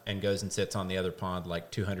up and goes and sits on the other pond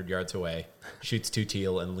like 200 yards away, shoots 2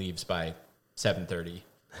 teal, and leaves by 7:30.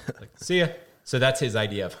 Like, see ya. So that's his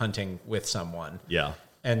idea of hunting with someone. Yeah.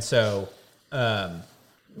 And so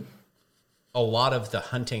a lot of the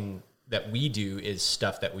hunting that we do is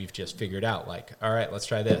stuff that we've just figured out. Like, all right, let's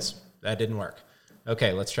try this. That didn't work.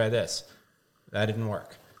 Okay, let's try this. That didn't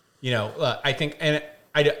work. I think, and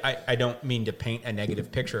I don't mean to paint a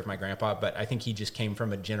negative picture of my grandpa, but I think he just came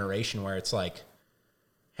from a generation where it's like,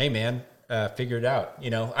 hey man, figure it out.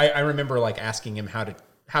 I remember like asking him how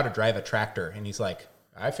to drive a tractor, and he's like,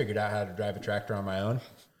 I figured out how to drive a tractor on my own.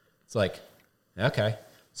 It's like, okay.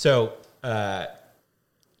 So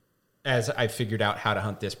as I figured out how to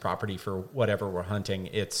hunt this property for whatever we're hunting,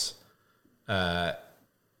 it's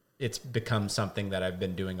become something that I've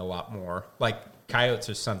been doing a lot more. Like coyotes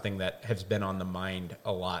is something that has been on the mind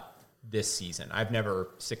a lot this season. I've never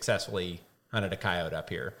successfully hunted a coyote up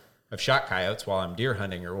here. I've shot coyotes while I'm deer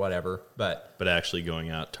hunting or whatever, but actually going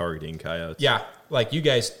out targeting coyotes. Yeah, like you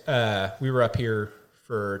guys, we were up here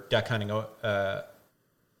for duck hunting.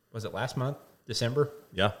 Was it last month, December?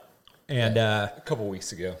 Yeah, and a couple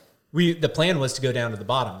weeks ago. The plan was to go down to the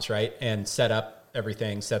bottoms, right, and set up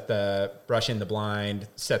everything, brush in the blind,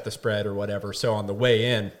 set the spread or whatever. So on the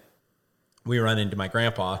way in, we run into my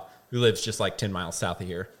grandpa, who lives just like 10 miles south of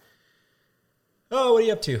here. Oh, what are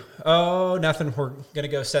you up to? Oh, nothing. We're going to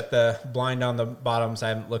go set the blind on the bottoms. I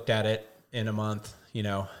haven't looked at it in a month,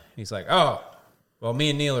 He's like, oh, well, me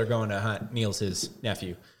and Neil are going to hunt. Neil's his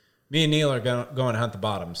nephew. Me and Neil are going to hunt the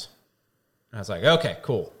bottoms. And I was like, okay,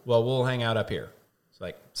 cool. Well, we'll hang out up here. It's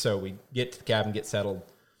like, so we get to the cabin, get settled.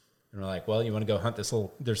 And we're like, well, you want to go hunt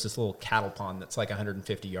there's this little cattle pond that's like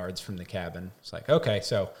 150 yards from the cabin. It's like, okay.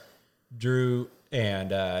 So Drew and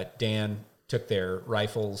Dan took their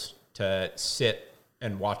rifles to sit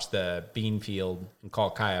and watch the bean field and call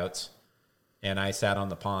coyotes. And I sat on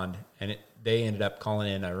the pond, and they ended up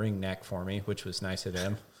calling in a ring neck for me, which was nice of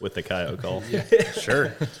them. With the coyote call.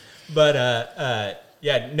 Sure. But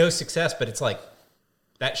yeah, no success, but it's like,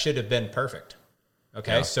 that should have been perfect.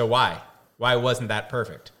 Okay. Yeah. So why wasn't that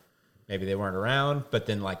perfect? Maybe they weren't around, but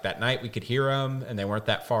then like that night we could hear them and they weren't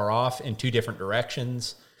that far off in 2 different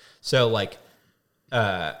directions. So like,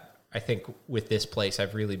 I think with this place,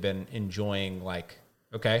 I've really been enjoying like,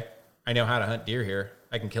 okay, I know how to hunt deer here.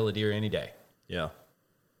 I can kill a deer any day. Yeah.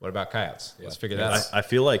 What about coyotes? Let's figure that out. I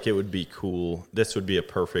feel like it would be cool. This would be a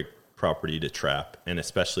perfect property to trap, and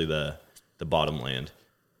especially the bottomland.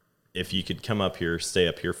 If you could come up here, stay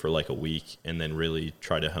up here for like a week, and then really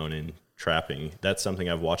try to hone in trapping. That's something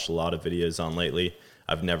I've watched a lot of videos on lately.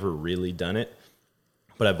 I've never really done it,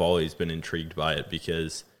 but I've always been intrigued by it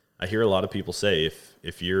because I hear a lot of people say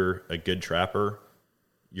if you're a good trapper,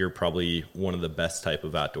 you're probably one of the best type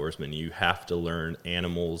of outdoorsmen. You have to learn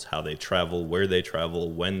animals, how they travel, where they travel,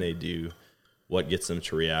 when they do, what gets them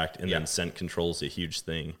to react, and then scent control is a huge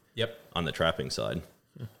thing. Yep. On the trapping side.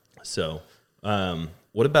 So,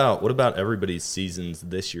 what about everybody's seasons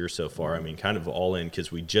this year so far? I mean, kind of all in,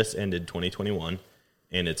 because we just ended 2021,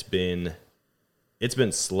 and it's been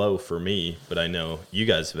slow for me, but I know you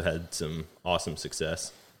guys have had some awesome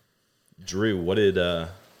success. Drew, what did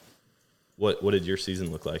your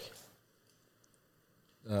season look like?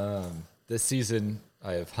 This season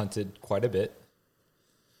I have hunted quite a bit.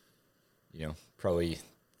 Probably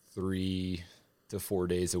 3 to 4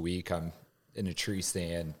 days a week I'm in a tree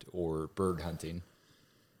stand or bird hunting.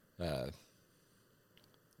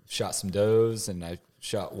 Shot some does, and I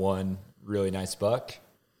shot one really nice buck.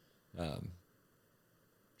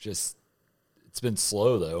 It's been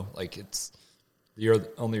slow though. Like the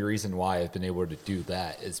only reason why I've been able to do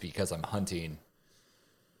that is because I'm hunting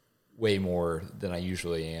way more than I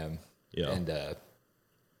usually am. Yeah. And,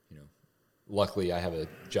 luckily I have a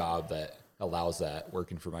job that allows that,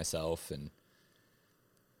 working for myself, and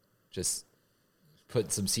just putting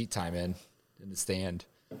some seat time in the stand.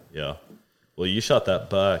 Yeah. Well, you shot that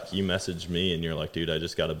buck. You messaged me and you're like, dude, I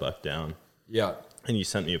just got a buck down. Yeah. and you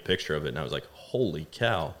sent me a picture of it, and I was like, holy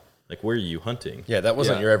cow. Like, where are you hunting? Yeah, that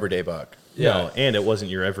wasn't your everyday buck. No, and it wasn't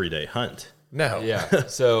your everyday hunt. No. Yeah.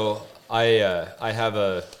 So I have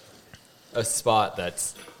a spot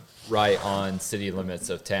that's right on city limits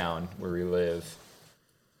of town where we live,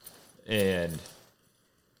 and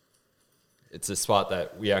it's a spot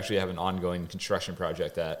that we actually have an ongoing construction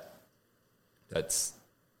project that's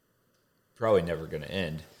probably never going to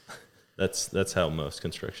end. That's how most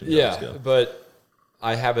construction jobs go. But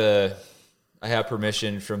I have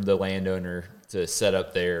permission from the landowner to set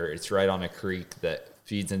up there. It's right on a creek that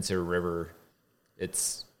feeds into a river.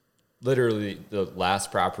 It's literally the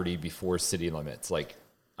last property before city limits. Like,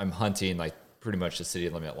 I'm hunting like pretty much the city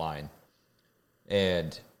limit line.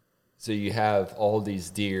 And so you have all these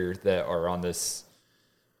deer that are on this,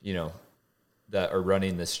 that are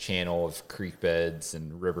running this channel of creek beds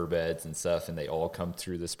and river beds and stuff, and they all come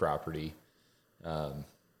through this property.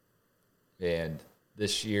 And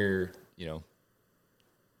this year,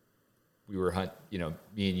 we were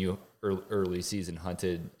me and you early season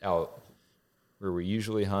hunted out where we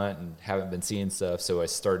usually hunt and haven't been seeing stuff. So I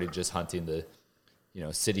started just hunting the,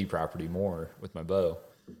 city property more with my bow.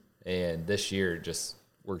 And this year it just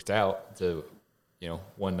worked out to,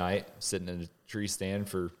 one night sitting in a tree stand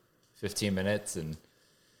for 15 minutes and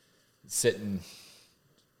sitting,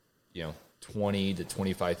 20 to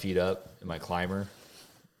 25 feet up in my climber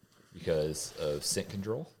because of scent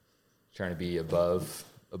control, trying to be above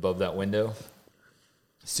that window.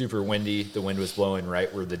 Super windy. The wind was blowing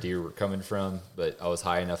right where the deer were coming from, but I was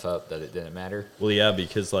high enough up that it didn't matter. Well, yeah,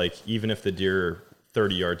 because like even if the deer are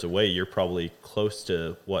 30 yards away, you're probably close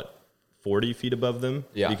to 40 feet above them,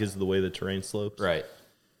 because of the way the terrain slopes. Right.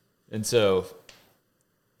 And so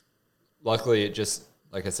luckily it just,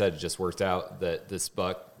 like I said, it just worked out that this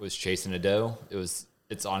buck was chasing a doe.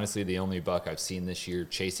 It's honestly the only buck I've seen this year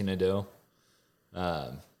chasing a doe.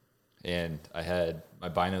 And I had my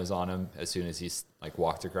binos on him as soon as he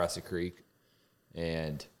walked across the creek,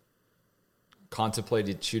 and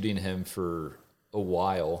contemplated shooting him for a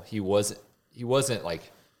while. He wasn't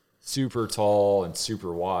like super tall and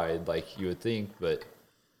super wide like you would think, but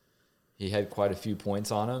he had quite a few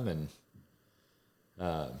points on him,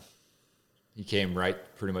 and he came right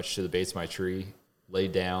pretty much to the base of my tree,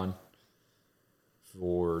 laid down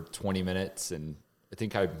for 20 minutes, and I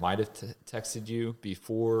think I might have texted you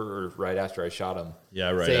before or right after I shot him.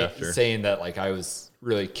 Yeah, after. Saying that I was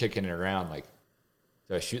really kicking it around. Like,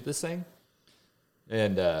 did I shoot this thing?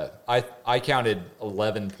 And I counted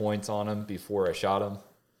 11 points on him before I shot him.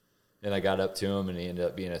 And I got up to him, and he ended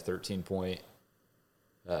up being a 13-point.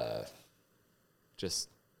 Just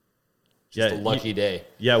a lucky day.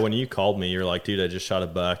 Yeah, when you called me, you're like, dude, I just shot a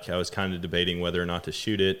buck. I was kind of debating whether or not to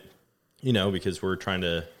shoot it, because we're trying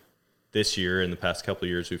to... This year, in the past couple of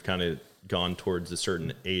years, we've kind of gone towards a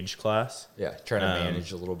certain age class. Yeah, trying to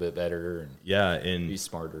manage a little bit better and be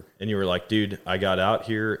smarter. And you were like, dude, I got out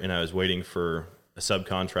here and I was waiting for a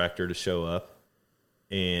subcontractor to show up,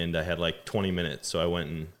 and I had 20 minutes. So I went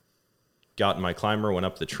and got in my climber, went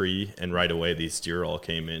up the tree, and right away these deer all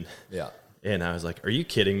came in. Yeah. And I was like, are you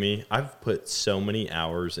kidding me? I've put so many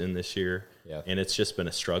hours in this year, and it's just been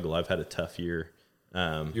a struggle. I've had a tough year.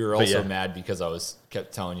 You were also mad because I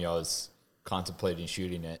kept telling you I was contemplating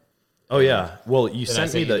shooting it. Oh yeah. Well, you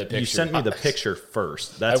sent me the picture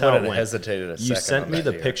first. That's how it went. Hesitated a second. You sent me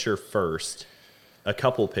the picture first, a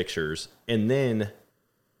couple pictures, and then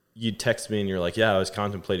you text me and you're like, "Yeah, I was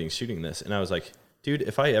contemplating shooting this." And I was like, "Dude,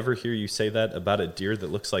 if I ever hear you say that about a deer that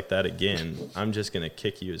looks like that again, I'm just going to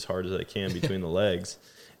kick you as hard as I can between the legs."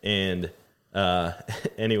 And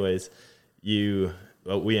anyways,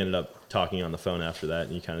 we ended up talking on the phone after that,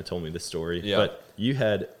 and you kind of told me the story. Yeah. But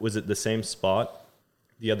was it the same spot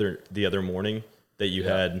the other morning that you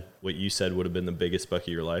had what you said would have been the biggest buck of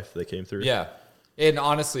your life that came through? Yeah. And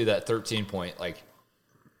honestly, that 13-point,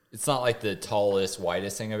 it's not like the tallest,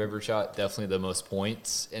 widest thing I've ever shot. Definitely the most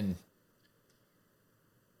points. And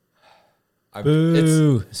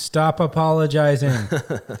Boo! Stop apologizing.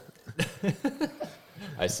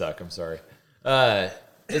 I suck. I'm sorry.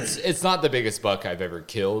 It's not the biggest buck I've ever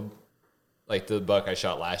killed. Like, the buck I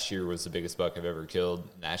shot last year was the biggest buck I've ever killed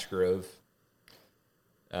in Ash Grove.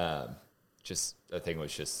 That thing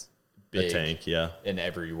was just big, a tank, in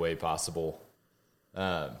every way possible.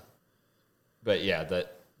 But yeah,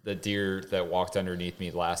 the deer that walked underneath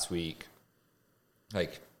me last week,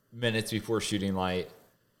 minutes before shooting light,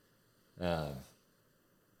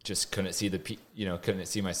 just couldn't see couldn't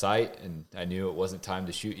see my sight, and I knew it wasn't time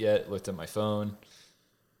to shoot yet. Looked at my phone,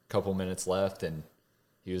 a couple minutes left, and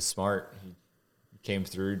he was smart. He came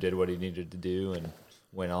through, did what he needed to do, and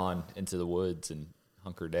went on into the woods and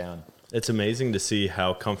hunkered down. It's amazing to see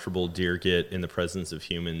how comfortable deer get in the presence of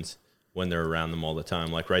humans when they're around them all the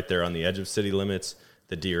time. Like right there on the edge of city limits,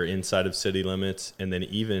 the deer inside of city limits, and then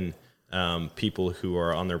even people who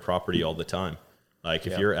are on their property all the time. Like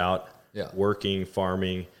if you're out working,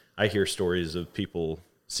 farming, I hear stories of people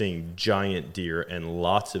seeing giant deer and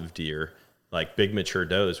lots of deer, like big mature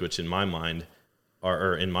does, which in my mind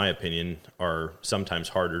or in my opinion, are sometimes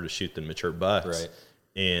harder to shoot than mature bucks. Right.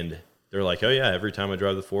 And they're like, oh yeah, every time I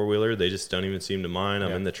drive the 4-wheeler, they just don't even seem to mind.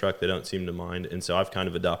 I'm in the truck, they don't seem to mind. And so I've kind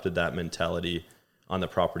of adopted that mentality on the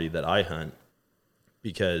property that I hunt,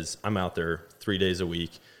 because I'm out there 3 days a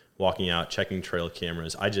week, walking out, checking trail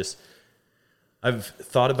cameras. I've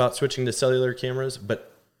thought about switching to cellular cameras,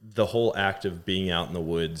 but the whole act of being out in the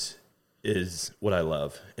woods is what I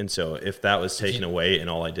love. And so if that was taken away and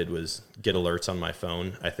all I did was get alerts on my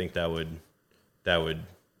phone, I think that would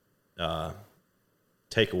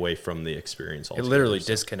take away from the experience altogether. It literally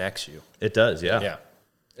disconnects you. It does, yeah. Yeah.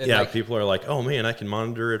 Yeah, like, people are like, oh man, I can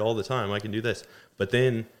monitor it all the time. I can do this. But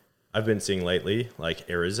then I've been seeing lately, like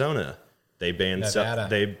Arizona, they banned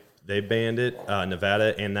Nevada. they banned it,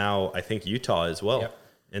 Nevada, and now I think Utah as well. Yep.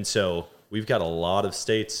 And so we've got a lot of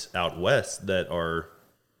states out west that are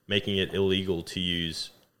making it illegal to use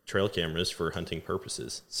trail cameras for hunting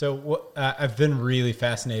purposes. So I've been really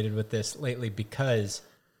fascinated with this lately because,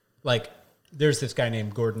 like, there's this guy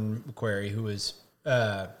named Gordon McQuarrie who was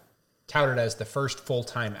touted as the first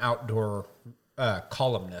full-time outdoor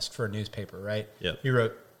columnist for a newspaper, right? Yep. He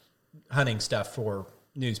wrote hunting stuff for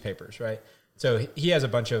newspapers, right? So he has a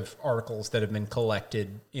bunch of articles that have been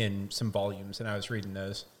collected in some volumes, and I was reading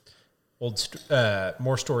those.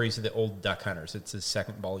 More Stories of the Old Duck Hunters. It's his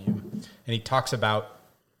second volume. And he talks about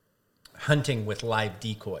hunting with live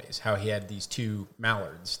decoys, how he had these two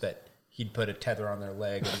mallards that he'd put a tether on their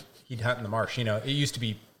leg and he'd hunt in the marsh. You know, it used to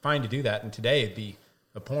be fine to do that, and today it'd be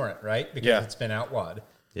abhorrent, right? Because it's been outlawed.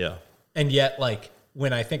 Yeah. And yet, like,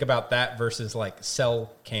 when I think about that versus, like,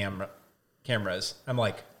 cell cameras, I'm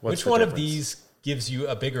like, which one of these gives you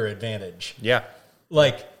a bigger advantage? Yeah.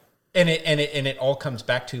 Like, and it all comes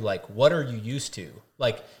back to, like, what are you used to?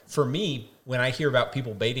 Like, for me, when I hear about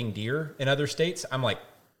people baiting deer in other states, I'm like,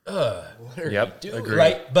 ugh. what are you doing? Agreed.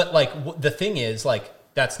 Right? But, like, the thing is, like,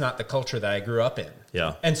 that's not the culture that I grew up in.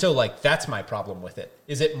 Yeah. And so, like, that's my problem with it.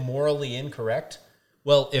 Is it morally incorrect?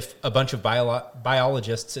 Well, if a bunch of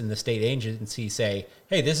biologists in the state agency say,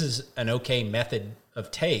 hey, this is an okay method of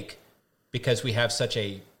take because we have such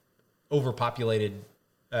a overpopulated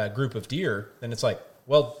group of deer, then it's like,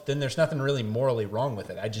 well, then there's nothing really morally wrong with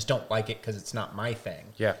it. I just don't like it because it's not my thing.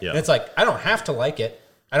 Yeah. Yeah. And it's like, I don't have to like it.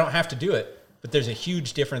 I don't have to do it. But there's a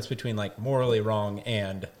huge difference between, like, morally wrong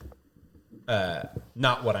and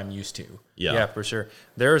not what I'm used to. Yeah. Yeah, for sure.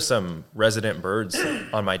 There are some resident birds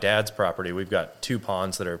on my dad's property. We've got two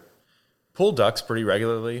ponds that are pull ducks pretty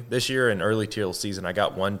regularly. This year in early teal season, I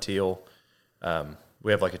got one teal.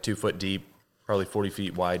 We have like a 2-foot deep, probably 40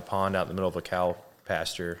 feet wide pond out in the middle of a cow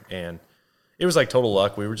pasture. And it was like total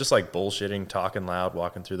luck. We were just like bullshitting, talking loud,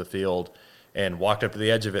 walking through the field, and walked up to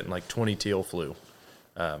the edge of it, and like 20 teal flew.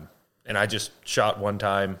 And I just shot one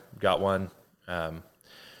time, got one.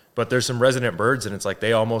 But there's some resident birds, and it's like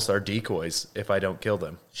they almost are decoys if I don't kill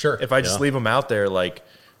them. Sure. If I just leave them out there, like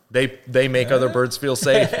they make other birds feel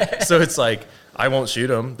safe. So it's like I won't shoot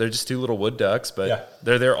them. They're just two little wood ducks, but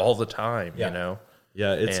they're there all the time, you know?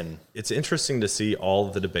 Yeah, it's interesting to see all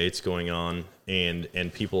of the debates going on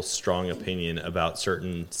and people's strong opinion about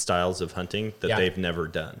certain styles of hunting that they've never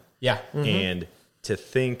done. Yeah. Mm-hmm. And to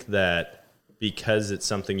think that because it's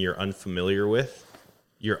something you're unfamiliar with,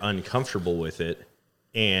 you're uncomfortable with it,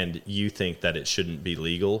 and you think that it shouldn't be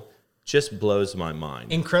legal, just blows my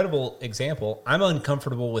mind. Incredible example. I'm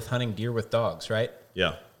uncomfortable with hunting deer with dogs, right?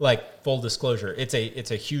 Yeah. Like, full disclosure, it's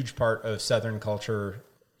a huge part of Southern culture,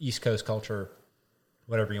 East Coast culture,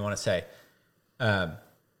 whatever you want to say.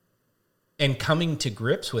 And coming to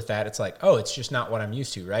grips with that, it's like, oh, it's just not what I'm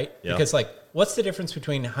used to, right? Yeah. Because, like, what's the difference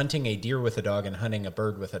between hunting a deer with a dog and hunting a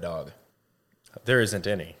bird with a dog? There isn't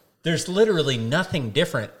any. There's literally nothing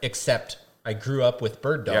different except I grew up with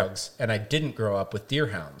bird dogs and I didn't grow up with deer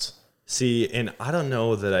hounds. See, and I don't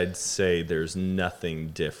know that I'd say there's nothing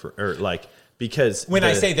different, or like, because when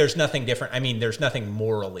I say there's nothing different, I mean there's nothing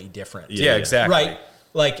morally different. Yeah, exactly. Right?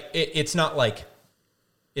 Like, it's not like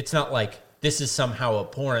this is somehow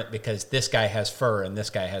abhorrent because this guy has fur and this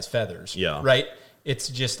guy has feathers. Yeah. Right? It's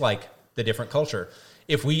just like the different culture.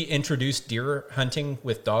 If we introduced deer hunting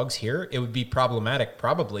with dogs here, it would be problematic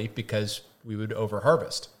probably because we would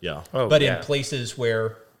overharvest. Yeah. Oh, But in places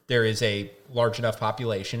where there is a large enough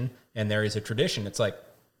population and there is a tradition, it's like,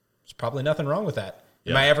 there's probably nothing wrong with that.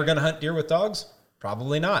 Am I ever going to hunt deer with dogs?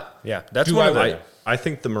 Probably not. Yeah, that's Do one I of the. I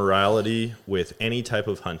think the morality with any type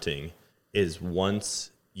of hunting is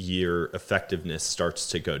once your effectiveness starts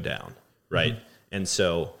to go down, right? And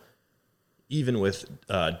so even with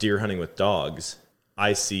deer hunting with dogs,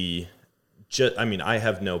 I see I mean, I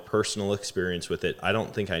have no personal experience with it. I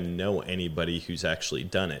don't think I know anybody who's actually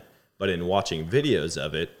done it. But in watching videos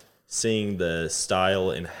of it, seeing the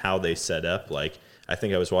style and how they set up, like I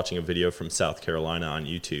think I was watching a video from South Carolina on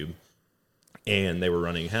YouTube, and they were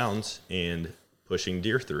running hounds and pushing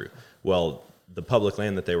deer through. Well, the public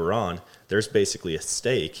land that they were on, there's basically a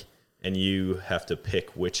stake, and you have to pick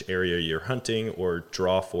which area you're hunting or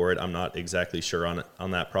draw for it. I'm not exactly sure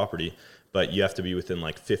on that property, but you have to be within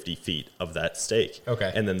like 50 feet of that stake.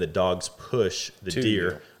 Okay. And then the dogs push the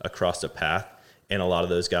deer across a path, and a lot of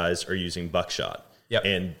those guys are using buckshot. Yep.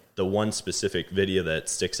 And the one specific video that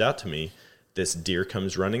sticks out to me, this deer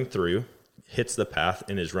comes running through, hits the path,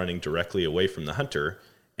 and is running directly away from the hunter,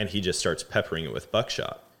 and he just starts peppering it with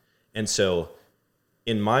buckshot. And so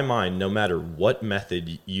in my mind, no matter what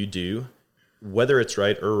method you do, whether it's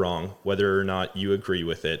right or wrong, whether or not you agree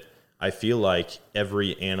with it, I feel like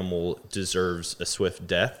every animal deserves a swift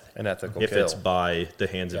death. An ethical if kill. it's by the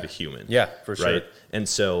hands of a human. Yeah, for sure. Right? And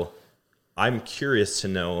so I'm curious to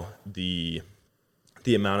know the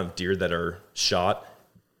amount of deer that are shot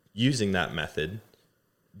using that method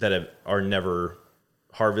that are never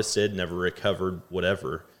harvested, never recovered,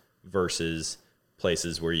 whatever, versus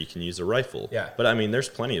places where you can use a rifle. Yeah. But I mean, there's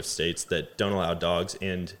plenty of states that don't allow dogs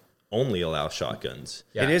and only allow shotguns.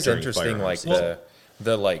 It is during interesting, firearms like season.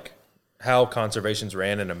 the like how conservation's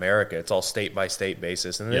ran in America. It's all state by state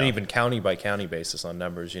basis, and then Yeah. even county by county basis on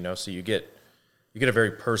numbers. You know, so you get a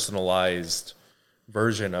very personalized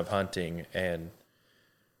version of hunting. And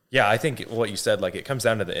yeah, I think what you said, like it comes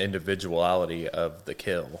down to the individuality of the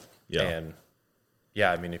kill. Yeah. And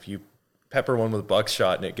yeah, I mean, if you pepper one with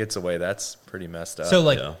buckshot and it gets away, that's pretty messed up. So,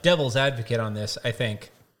 like, Yeah. devil's advocate on this, I think,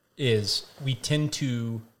 is we tend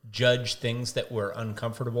to judge things that were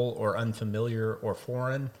uncomfortable or unfamiliar or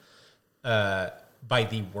foreign by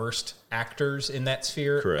the worst actors in that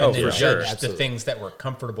sphere, Correct. and Oh, then for sure. judge the Absolutely. things that we're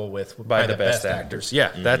comfortable with by the best actors.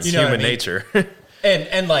 Yeah, that's You know what human I mean? nature.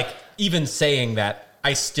 And like, even saying that,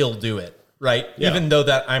 I still do it, right? Yeah. Even though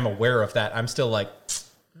that I'm aware of that, I'm still like,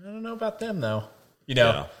 I don't know about them though, you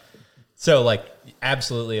know? Yeah. So, like,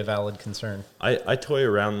 absolutely a valid concern. I toy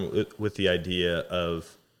around with the idea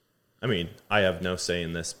of, I mean, I have no say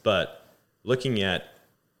in this, but looking at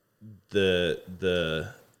the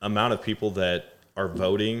amount of people that are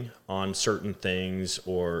voting on certain things,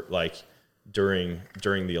 or like during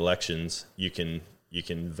the elections, you can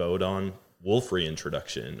vote on wolf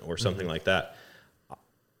reintroduction or something like that.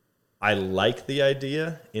 I like the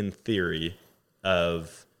idea in theory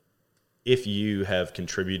of, if you have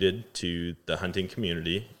contributed to the hunting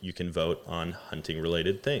community, you can vote on hunting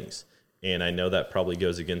related things. And I know that probably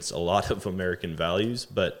goes against a lot of American values,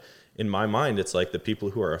 but in my mind, it's like the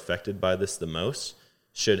people who are affected by this the most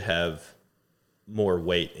should have more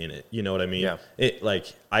weight in it. You know what I mean? Yeah. It,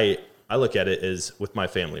 like, I look at it as with my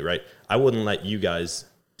family, right? I wouldn't let you guys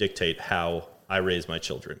dictate how I raise my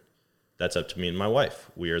children. That's up to me and my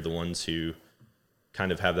wife. We are the ones who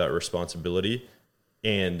kind of have that responsibility.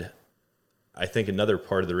 And I think another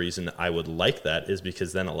part of the reason I would like that is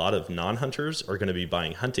because then a lot of non-hunters are going to be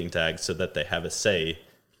buying hunting tags so that they have a say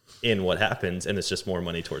in what happens, and it's just more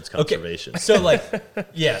money towards conservation. Okay. So, like,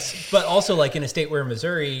 yes, but also, like, in a state where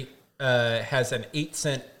Missouri has an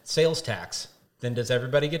 8-cent sales tax, then does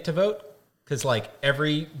everybody get to vote? Because, like,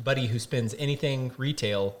 everybody who spends anything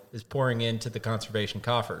retail is pouring into the conservation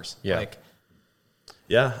coffers. Yeah. Like,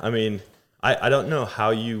 Yeah, I mean, I don't know how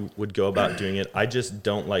you would go about doing it. I just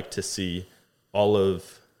don't like to see all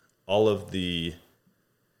of the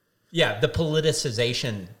yeah, the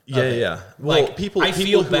politicization. yeah of it. yeah. Well, Like, people I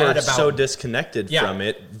feel who bad are about so disconnected yeah, from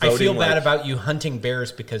it. I feel voting bad like- about you hunting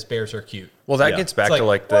bears because bears are cute. Well, that Yeah. gets back It's to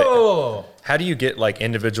like the whoa. how do you get like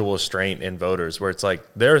individual restraint in voters, where it's like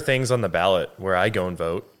there are things on the ballot where I go and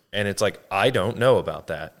vote, and it's like I don't know about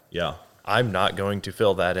that. Yeah. I'm not going to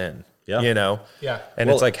fill that in. Yeah. You know? Yeah. And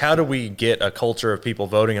Well- it's like, how do we get a culture of people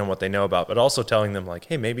voting on what they know about, but also telling them like,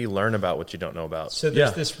 hey, maybe learn about what you don't know about. So there's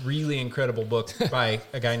Yeah. this really incredible book by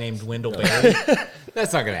a guy named Wendell Berry.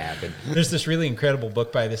 That's not going to happen. There's this really incredible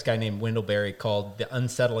book by this guy named Wendell Berry called The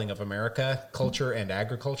Unsettling of America, Culture and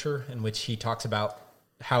Agriculture, in which he talks about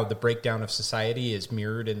how the breakdown of society is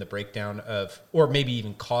mirrored in the breakdown of, or maybe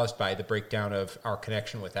even caused by the breakdown of our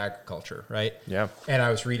connection with agriculture, right? Yeah. And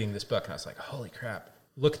I was reading this book and I was like, holy crap,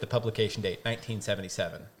 look at the publication date,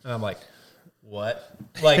 1977. And I'm like, what?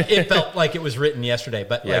 Like, it felt like it was written yesterday,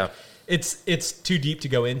 but Yeah. like, it's too deep to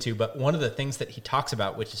go into, but one of the things that he talks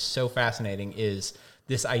about, which is so fascinating, is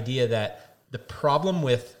this idea that the problem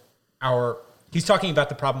with he's talking about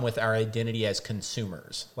the problem with our identity as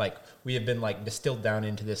consumers. Like, we have been like distilled down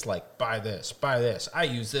into this, like, buy this, I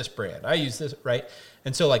use this brand, I use this, right?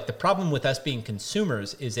 And so like the problem with us being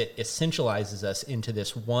consumers is it essentializes us into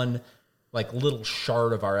this one like little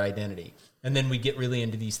shard of our identity. And then we get really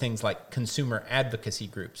into these things like consumer advocacy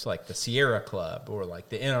groups, like the Sierra Club or like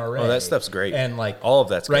the NRA. Oh, that stuff's great. And like all of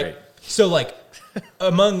that's great. So like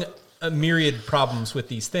among a myriad problems with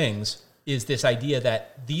these things is this idea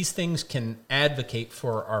that these things can advocate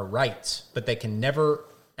for our rights, but they can never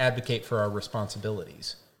advocate for our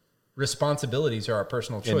responsibilities. Responsibilities are our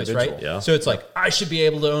personal choice, Individual, right? yeah. So it's like, I should be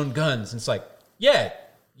able to own guns. And it's like, yeah,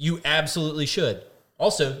 you absolutely should.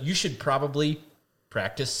 Also, you should probably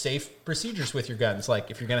practice safe procedures with your guns. Like,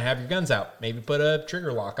 if you're going to have your guns out, maybe put a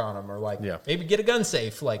trigger lock on them, or like maybe get a gun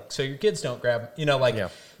safe, like so your kids don't grab,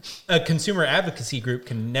 a consumer advocacy group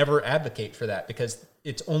can never advocate for that because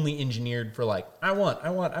it's only engineered for like, I want.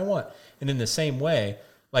 And in the same way,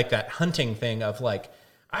 like that hunting thing of like,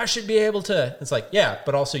 I should be able to, it's like, yeah,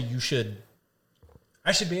 but also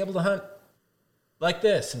I should be able to hunt like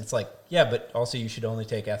this. And it's like, yeah, but also you should only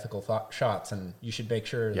take ethical shots, and you should make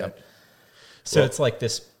sure that. So it's like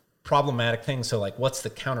this problematic thing. So like, what's the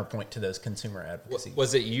counterpoint to those consumer advocacy?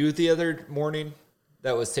 Was it you the other morning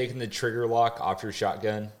that was taking the trigger lock off your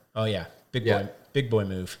shotgun? Oh yeah. Big boy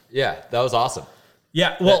move. Yeah. That was awesome.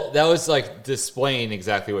 Yeah. Well, that was like displaying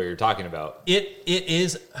exactly what you're talking about. It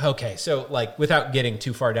is. Okay. So like, without getting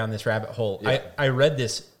too far down this rabbit hole, I read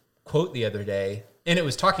this quote the other day, and it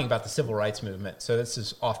was talking about the civil rights movement. So this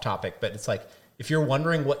is off topic, but it's like, if you're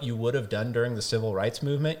wondering what you would have done during the civil rights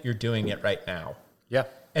movement, you're doing it right now. Yeah.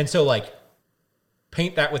 And so like,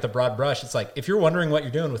 paint that with a broad brush. It's like, if you're wondering what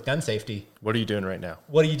you're doing with gun safety, what are you doing right now?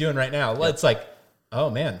 What are you doing right now? Well, it's like, oh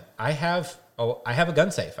man, I have a gun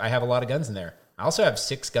safe. I have a lot of guns in there. I also have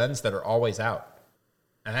 6 guns that are always out,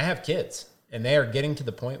 and I have kids, and they are getting to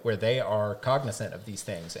the point where they are cognizant of these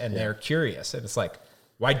things, and they're curious. And it's like,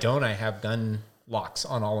 why don't I have gun locks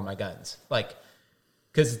on all of my guns? Like,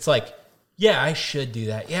 because it's like, yeah, I should do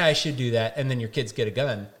that. Yeah, I should do that. And then your kids get a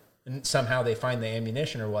gun, and somehow they find the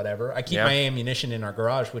ammunition or whatever. I keep my ammunition in our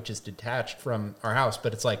garage, which is detached from our house,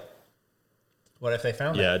 but it's like, what if they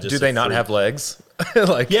found it? Do they not have legs?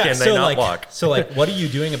 Like, can they not walk? So like, what are you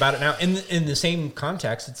doing about it now? In the same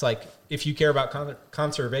context, it's like, if you care about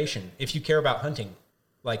conservation, if you care about hunting,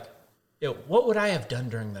 like, what would I have done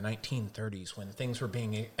during the 1930s when things were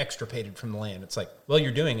being extirpated from the land? It's like, well,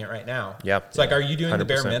 you're doing it right now. Yeah. It's like, are you doing 100%. the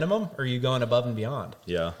bare minimum, or are you going above and beyond?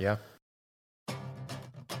 Yeah. Yeah.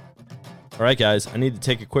 All right, guys, I need to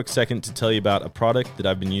take a quick second to tell you about a product that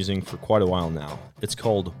I've been using for quite a while now. It's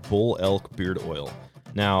called Bull Elk Beard Oil.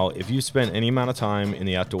 Now, if you spent any amount of time in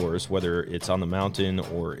the outdoors, whether it's on the mountain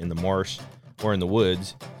or in the marsh or in the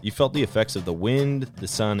woods, you felt the effects of the wind, the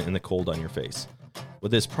sun, and the cold on your face.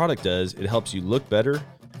 What this product does, it helps you look better,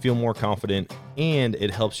 feel more confident, and it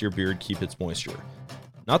helps your beard keep its moisture.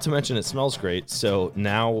 Not to mention it smells great, so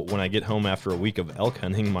now when I get home after a week of elk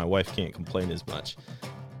hunting, my wife can't complain as much.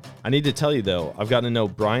 I need to tell you though, I've gotten to know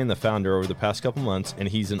Brian, the founder, over the past couple months, and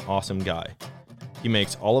he's an awesome guy. He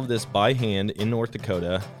makes all of this by hand in North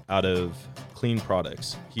Dakota out of clean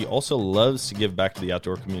products. He also loves to give back to the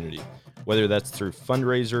outdoor community, whether that's through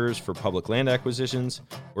fundraisers for public land acquisitions,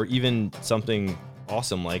 or even something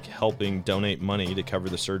awesome like helping donate money to cover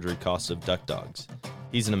the surgery costs of duck dogs.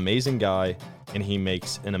 He's an amazing guy, and he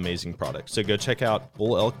makes an amazing product. So go check out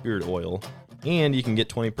Bull Elk Beard Oil, and you can get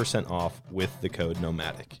 20% off with the code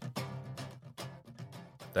Nomadic.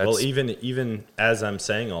 Well, even as I'm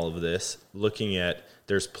saying all of this, looking at,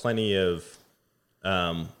 there's plenty of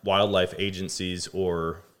wildlife agencies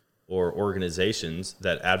or organizations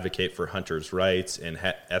that advocate for hunters' rights and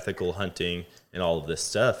ethical hunting and all of this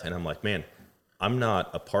stuff. And I'm like, man, I'm not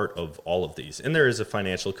a part of all of these. And there is a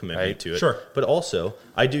financial commitment to it. Sure. But also,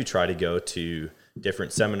 I do try to go to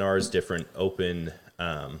different seminars, different open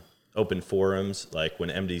forums, like when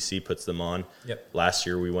MDC puts them on. Yep. Last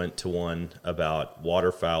year we went to one about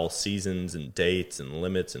waterfowl seasons and dates and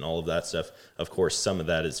limits and all of that stuff. Of course, some of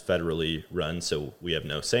that is federally run, so we have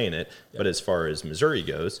no say in it. Yep. But as far as Missouri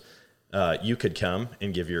goes, you could come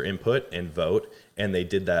and give your input and vote, and they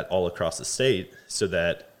did that all across the state so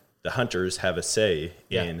that the hunters have a say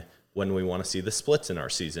in when we want to see the splits in our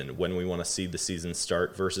season, when we want to see the season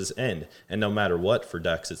start versus end. And no matter what, for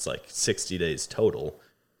ducks, it's like 60 days total.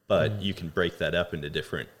 But you can break that up into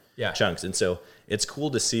different chunks. And so it's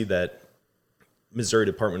cool to see that Missouri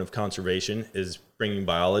Department of Conservation is bringing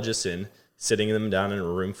biologists in, sitting them down in a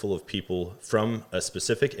room full of people from a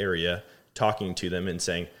specific area, talking to them and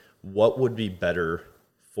saying, what would be better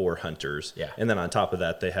for hunters? Yeah. And then on top of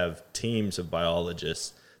that, they have teams of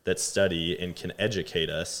biologists that study and can educate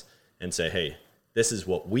us and say, hey, this is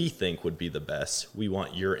what we think would be the best. We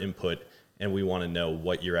want your input, and we want to know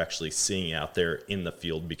what you're actually seeing out there in the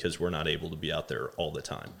field, because we're not able to be out there all the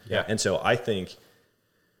time. Yeah. And so I think,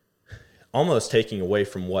 almost taking away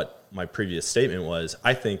from what my previous statement was,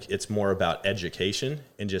 I think it's more about education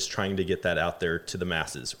and just trying to get that out there to the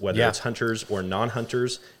masses, whether it's hunters or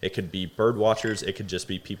non-hunters. It could be bird watchers. It could just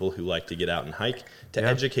be people who like to get out and hike, to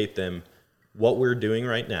educate them what we're doing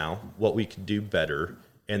right now, what we could do better,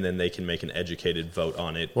 and then they can make an educated vote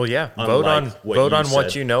on it. Well, yeah, vote on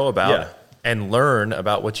what you know about and learn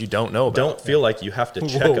about what you don't know about. Don't feel like you have to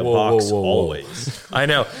check a box always. I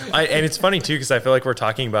know. And it's funny too, because I feel like we're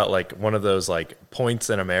talking about like one of those like points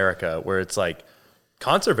in America where it's like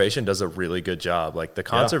conservation does a really good job. Like the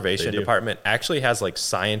conservation department actually has like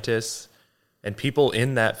scientists and people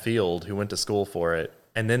in that field who went to school for it.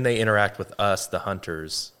 And then they interact with us, the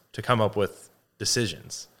hunters, to come up with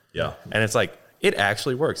decisions. Yeah. And it's like, it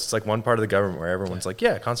actually works. It's like one part of the government where everyone's like,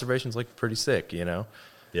 yeah, conservation's like pretty sick, you know?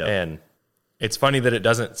 Yeah. And it's funny that it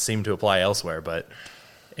doesn't seem to apply elsewhere, but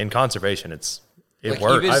in conservation, it like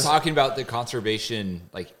works. Even talking about the conservation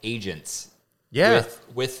like agents,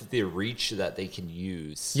 with the reach that they can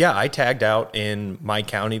use. Yeah, I tagged out in my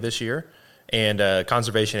county this year, and a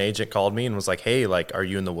conservation agent called me and was like, "Hey, like, are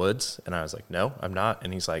you in the woods?" And I was like, "No, I'm not."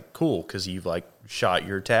 And he's like, "Cool, because you've like shot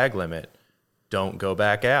your tag limit. Don't go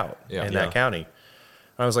back out in that county."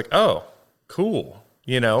 And I was like, "Oh, cool."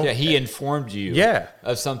 You know, he informed you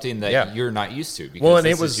of something that you're not used to, because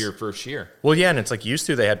this is your first year. Well, yeah, and it's like used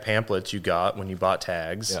to, they had pamphlets you got when you bought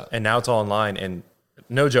tags, and now it's all online. And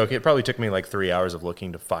no joke, it probably took me like 3 hours of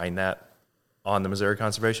looking to find that on the Missouri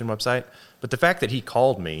Conservation website. But the fact that he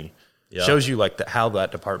called me shows you like how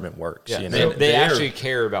that department works. Yeah. You know? They actually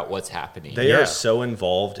care about what's happening. They are so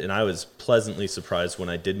involved, and I was pleasantly surprised when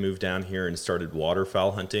I did move down here and started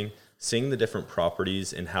waterfowl hunting, seeing the different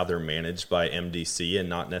properties and how they're managed by MDC and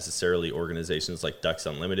not necessarily organizations like Ducks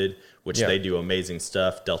Unlimited, which they do amazing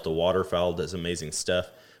stuff. Delta Waterfowl does amazing stuff.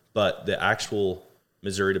 But the actual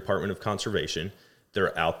Missouri Department of Conservation,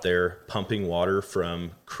 they're out there pumping water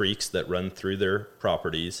from creeks that run through their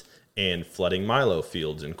properties and flooding milo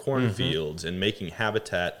fields and cornfields and making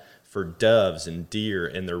habitat for doves and deer.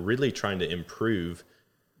 And they're really trying to improve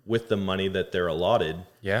with the money that they're allotted.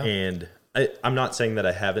 Yeah. And I'm not saying that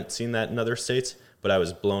I haven't seen that in other states, but I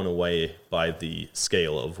was blown away by the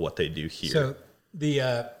scale of what they do here. So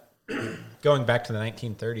the going back to the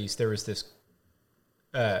 1930s, there was this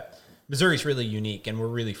Missouri's really unique, and we're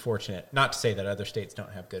really fortunate. Not to say that other states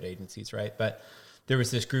don't have good agencies, right? But there was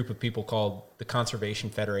this group of people called the Conservation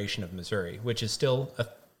Federation of Missouri, which is still a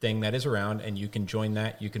thing that is around, and you can join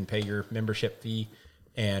that. You can pay your membership fee,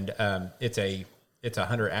 and it's a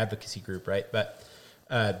hunter advocacy group, right? But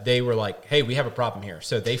they were like, hey, we have a problem here.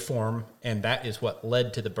 So they form, and that is what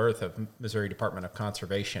led to the birth of Missouri Department of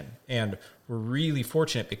Conservation. And we're really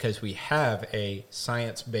fortunate because we have a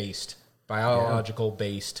science-based,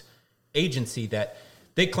 biological-based agency that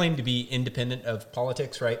they claim to be independent of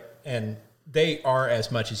politics, right? And they are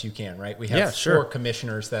as much as you can, right? We have 4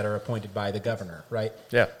 commissioners that are appointed by the governor, right?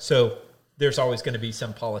 Yeah. So there's always going to be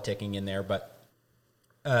some politicking in there, but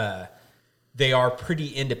they are pretty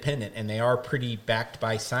independent, and they are pretty backed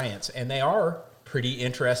by science, and they are pretty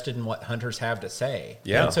interested in what hunters have to say.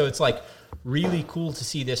 Yeah. And so it's like really cool to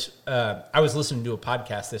see this. I was listening to a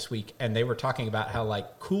podcast this week, and they were talking about how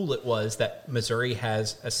like cool it was that Missouri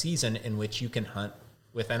has a season in which you can hunt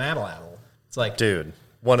with an atlatl. It's like, dude,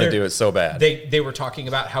 want to do it so bad. They were talking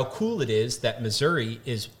about how cool it is that Missouri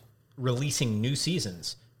is releasing new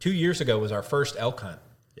seasons. 2 years ago was our first elk hunt.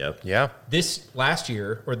 Yep. Yeah. This last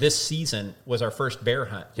year, or this season, was our first bear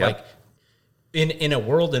hunt. Yep. Like in a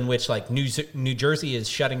world in which like New Jersey is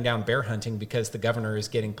shutting down bear hunting because the governor is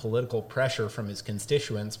getting political pressure from his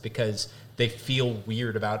constituents because they feel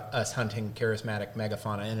weird about us hunting charismatic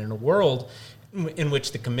megafauna. And in a world in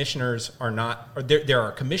which the commissioners are not, or there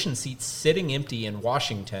are commission seats sitting empty in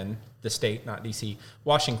Washington, the state, not DC,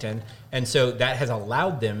 Washington. And so that has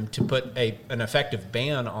allowed them to put an effective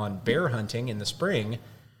ban on bear hunting in the spring.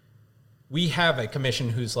 We have a commission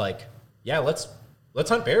who's like, yeah, let's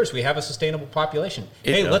hunt bears. We have a sustainable population.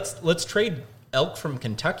 Let's trade elk from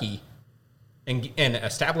Kentucky and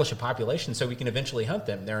establish a population so we can eventually hunt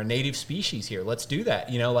them. They're a native species here. Let's do that.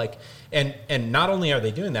 You know, like, and not only are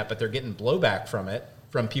they doing that, but they're getting blowback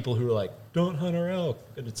from people who are like, don't hunt our elk.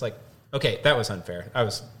 And it's like, Okay, that was unfair. I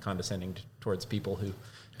was condescending towards people who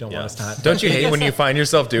don't want us to hunt. Don't you hate when you find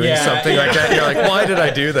yourself doing something like that? You're like, why did I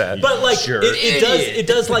do that? But like, it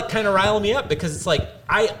does like kind of rile me up because it's like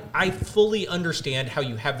I fully understand how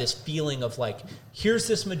you have this feeling of like, here's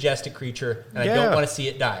this majestic creature and I don't want to see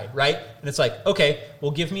it die, right? And it's like, okay,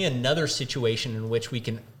 well, give me another situation in which we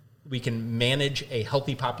can manage a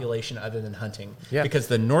healthy population other than hunting. Yeah. Because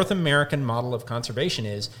the North American model of conservation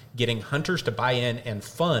is getting hunters to buy in and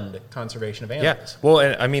fund conservation of animals. Yeah. Well,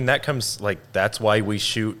 and I mean, that comes like, that's why we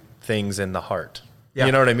shoot things in the heart. Yeah.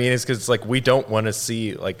 You know what I mean? It's because like, we don't want to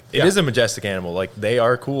see, like, it is a majestic animal. Like, they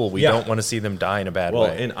are cool. We don't want to see them die in a bad way.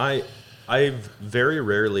 Well, and I've very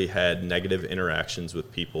rarely had negative interactions with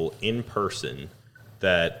people in person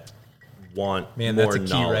that want more that's a key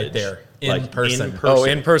knowledge right there. In person. Oh,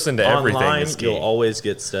 in person to everything. Online, is key. you'll always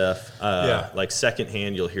get stuff. Like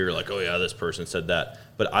secondhand, you'll hear like, "Oh yeah, this person said that."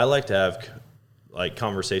 But I like to have like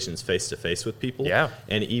conversations face to face with people. Yeah.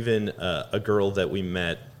 And even a girl that we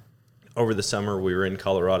met over the summer, we were in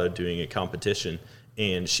Colorado doing a competition,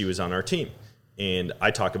 and she was on our team. And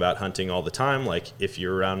I talk about hunting all the time. Like, if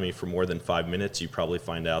you're around me for more than 5 minutes, you probably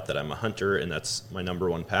find out that I'm a hunter, and that's my number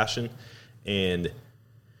one passion. And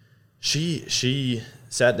she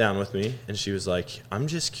sat down with me and she was like, I'm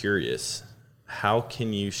just curious, how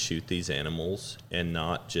can you shoot these animals and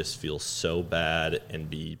not just feel so bad and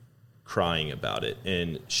be crying about it?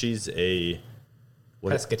 And she's a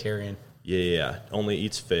pescatarian. Yeah, only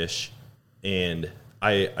eats fish. And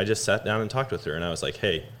I just sat down and talked with her, and I was like,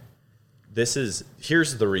 hey,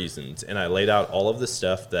 here's the reasons. And I laid out all of the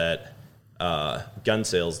stuff that gun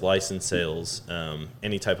sales, license sales,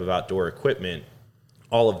 any type of outdoor equipment,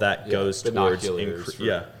 all of that goes towards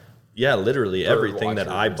literally everything that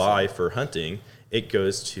I buy for hunting. It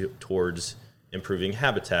goes towards improving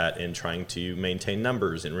habitat and trying to maintain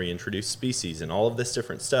numbers and reintroduce species and all of this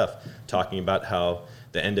different stuff. Talking about how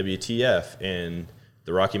the NWTF and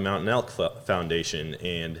the Rocky Mountain Elk Foundation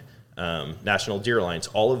and National Deer Alliance,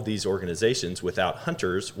 all of these organizations without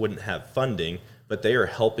hunters wouldn't have funding, but they are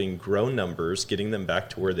helping grow numbers, getting them back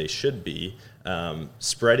to where they should be,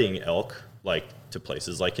 spreading elk like to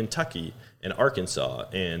places like Kentucky and Arkansas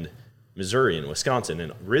and Missouri and Wisconsin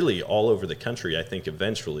and really all over the country. I think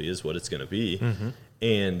eventually is what it's going to be. Mm-hmm.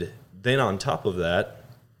 And then on top of that,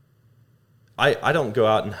 I don't go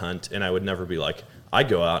out and hunt, and I would never be like, I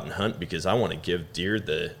go out and hunt because I want to give deer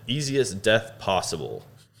the easiest death possible.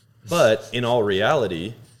 But in all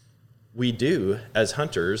reality, we do as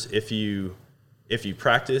hunters. If you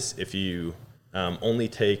practice, if you only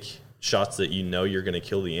take shots that you know you're going to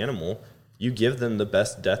kill the animal, you give them the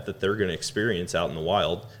best death that they're going to experience out in the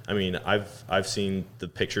wild. I mean, I've seen the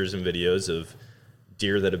pictures and videos of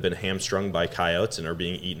deer that have been hamstrung by coyotes and are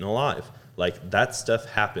being eaten alive. Like, that stuff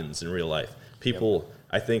happens in real life.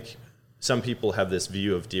 I think some people have this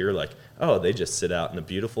view of deer like, oh, they just sit out in a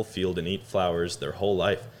beautiful field and eat flowers their whole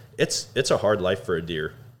life. It's a hard life for a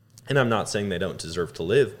deer. And I'm not saying they don't deserve to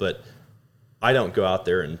live, but I don't go out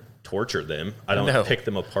there and torture them. I don't pick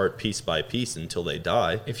them apart piece by piece until they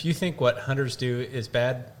die. If you think what hunters do is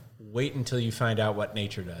bad, wait until you find out what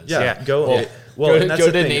nature does. Yeah. Go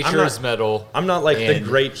to Nature's Medal. I'm not like the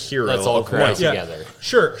great hero. Let's all cry together.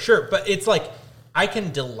 Sure. But it's like, I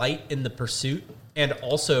can delight in the pursuit and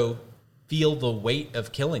also feel the weight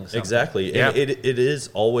of killing something. Exactly. Yeah. And it is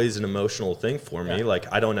always an emotional thing for me. Yeah.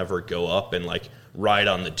 Like, I don't ever go up and like ride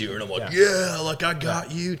on the deer and I'm like, like I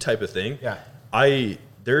got you type of thing. Yeah.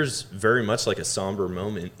 There's very much like a somber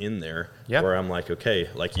moment in there where I'm like, okay,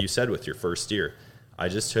 like you said with your first deer, I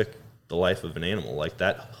just took the life of an animal. Like,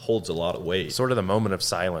 that holds a lot of weight. Sort of the moment of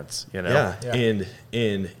silence, you know? Yeah.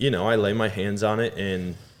 And you know, I lay my hands on it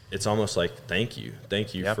and it's almost like, thank you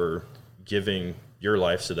for giving your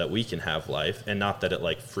life so that we can have life. And not that it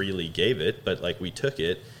like freely gave it, but like we took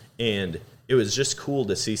it. And it was just cool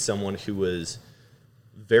to see someone who was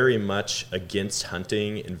very much against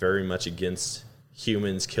hunting and very much against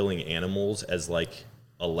humans killing animals as like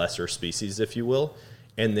a lesser species, if you will.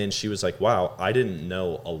 And then she was like, wow, I didn't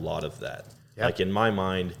know a lot of that. Yep. Like, in my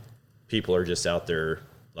mind, people are just out there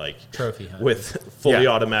like trophy hunting with fully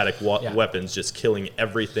automatic weapons, just killing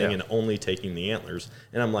everything and only taking the antlers.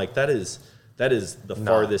 And I'm like, that is the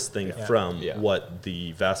farthest thing from what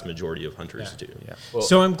the vast majority of hunters do. Yeah. Well,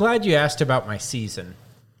 so I'm glad you asked about my season.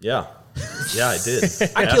 Yeah, I did.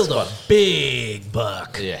 I killed a big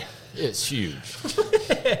buck. Yeah, it's huge.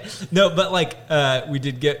 No, but like we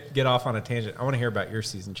did get off on a tangent. I want to hear about your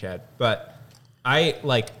season, Chad. But I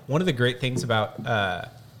like, one of the great things about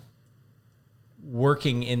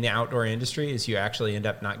working in the outdoor industry is you actually end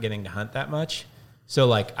up not getting to hunt that much. So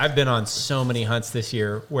like, I've been on so many hunts this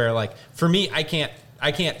year where like, for me, I can't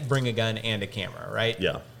I can't bring a gun and a camera, right?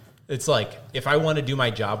 Yeah. It's like, if I want to do my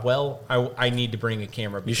job well, I need to bring a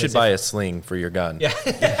camera. You should buy a sling for your gun. Yeah.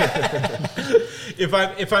 if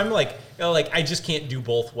I'm like I just can't do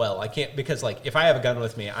both well. I can't, because like if I have a gun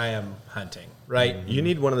with me, I am hunting, right? You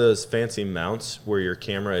need one of those fancy mounts where your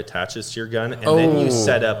camera attaches to your gun, and then you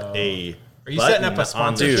set up a. Are you setting up a on the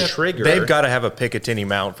sponsorship? trigger? They've got to have a Picatinny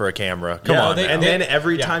mount for a camera. Come on. and then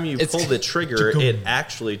every time you It's- pull the trigger, it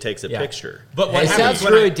actually takes a Yeah. picture. But what It happens sounds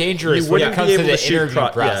when really I, dangerous you when it wouldn't comes be to able the to shoot interview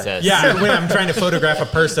process. yeah, when I'm trying to photograph a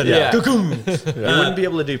person, Yeah. You wouldn't be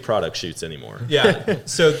able to do product shoots anymore. Yeah.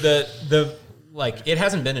 So the like, it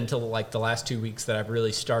hasn't been until like the last 2 weeks that I've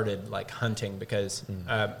really started like hunting, because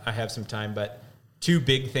I have some time. But two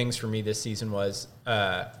big things for me this season was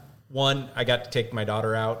one, I got to take my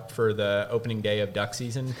daughter out for the opening day of duck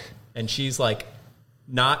season, and she's like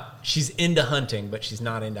she's into hunting, but she's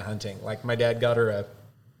not into hunting. Like, my dad got her a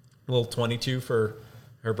little 22 for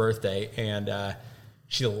her birthday, and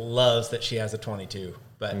she loves that she has a 22,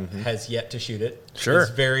 but has yet to shoot it. Sure. Is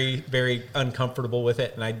very, very uncomfortable with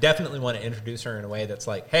it, and I definitely want to introduce her in a way that's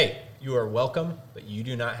like, hey, you are welcome, but you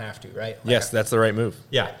do not have to, right? Like, Yes, that's the right move.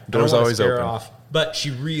 yeah, Door's I don't wanna always scare her open. off, but she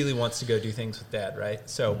really wants to go do things with Dad, right?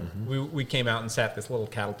 So we came out and sat this little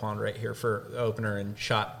cattle pond right here for the opener and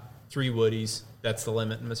shot 3 woodies. That's the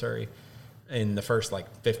limit in Missouri, in the first like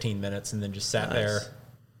 15 minutes, and then just sat there.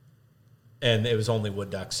 And it was only wood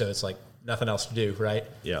ducks, so it's like nothing else to do, right?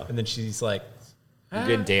 Yeah. And then she's like, You're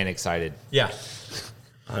getting Dan excited. yeah,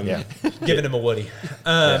 I'm giving him a woody.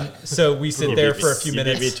 So we sit there for a few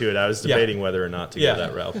minutes. You beat me to it. I was Yeah. debating whether or not to Yeah. go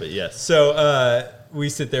that route, but yes. So we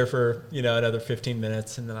sit there for another 15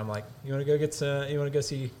 minutes, and then I'm like, "You want to go you want to go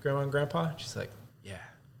see Grandma and Grandpa?" She's like, "Yeah."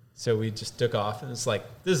 So we just took off, and it's like,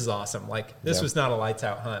 this is awesome. Like, this was not a lights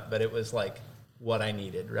out hunt, but it was like what I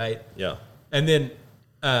needed, right? Yeah. And then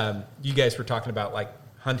you guys were talking about like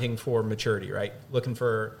hunting for maturity, right? Looking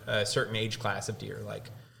for a certain age class of deer. Like,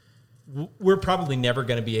 we're probably never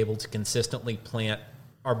going to be able to consistently plant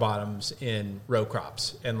our bottoms in row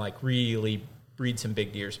crops and like really breed some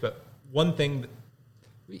big deers. But one thing,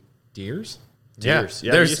 deers? Deers.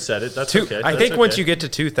 Yeah, There's you said it. That's two, okay. I That's think once okay. you get to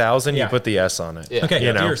 2,000, Yeah. you put the S on it. Yeah. Okay,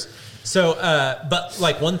 You know. deers. So, but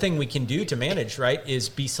like one thing we can do to manage, right, is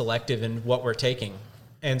be selective in what we're taking.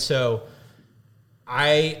 And so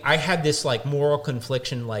I had this like moral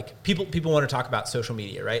confliction. Like, people want to talk about social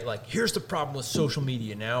media, right? Like, here's the problem with social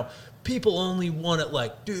media now. People only want it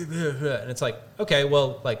like, and it's like, okay,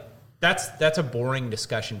 well, like that's a boring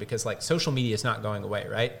discussion, because like social media is not going away,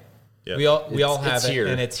 right? Yeah. We all have it's it, here.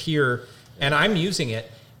 and it's here, and I'm using it.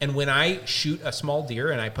 And when I shoot a small deer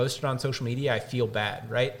and I post it on social media, I feel bad,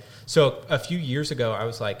 right? So a few years ago, I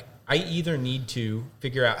was like, I either need to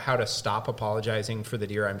figure out how to stop apologizing for the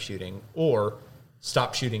deer I'm shooting, or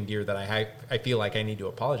stop shooting deer that I feel like I need to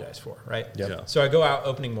apologize for, right? Yeah. So I go out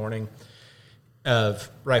opening morning of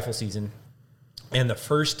rifle season, and the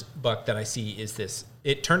first buck that I see is this.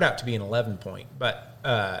 It turned out to be an 11 point, but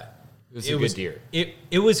It was a good deer.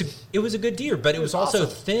 It was a good deer, but it was also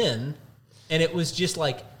thin, and it was just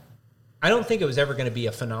like, I don't think it was ever going to be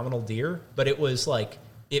a phenomenal deer, but it was like,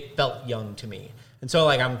 it felt young to me. And so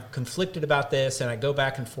like, I'm conflicted about this, and I go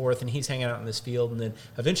back and forth, and he's hanging out in this field, and then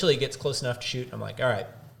eventually it gets close enough to shoot. And I'm like, all right,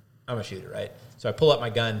 I'm a shooter, right? So I pull up my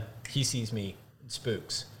gun, he sees me, and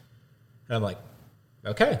spooks. And I'm like,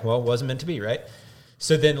 okay, well, it wasn't meant to be, right?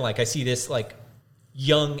 So then like, I see this like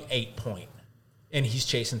young 8 point, and he's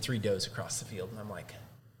chasing 3 does across the field. And I'm like,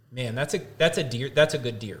 man, that's a deer. That's a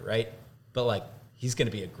good deer, right? But like, he's going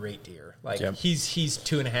to be a great deer. Like, Yep. he's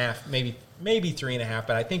 2.5, maybe 3.5,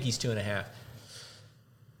 but I think he's 2.5.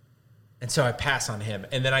 And so I pass on him,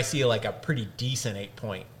 and then I see like a pretty decent 8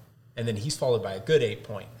 point, and then he's followed by a good 8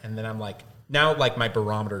 point, and then I'm like, now like my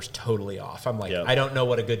barometer's totally off. I'm like, Yep. I don't know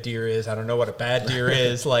what a good deer is. I don't know what a bad deer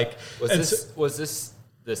is. Like, Was and this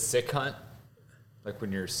the sick hunt? Like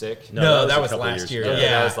when you're sick? No, that a was couple last years year. ago. Okay,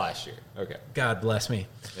 Yeah. that was last year. Okay. God bless me.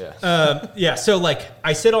 Yeah. Yeah, so like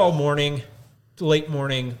I sit all morning, late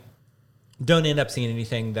morning, don't end up seeing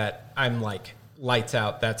anything that I'm like, lights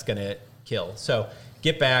out, that's going to kill. So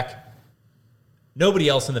get back. Nobody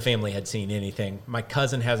else in the family had seen anything. My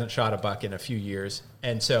cousin hasn't shot a buck in a few years.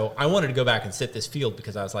 And so I wanted to go back and sit this field,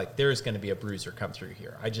 because I was like, there's going to be a bruiser come through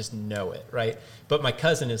here. I just know it, right? But my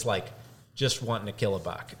cousin is like just wanting to kill a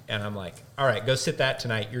buck. And I'm like, all right, go sit that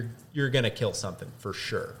tonight. You're going to kill something for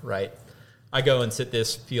sure, right? I go and sit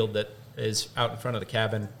this field that is out in front of the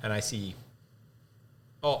cabin, and I see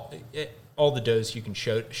all the does you can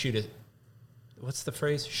shoot a, what's the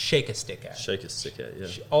phrase? Shake a stick at. Shake a stick at, yeah.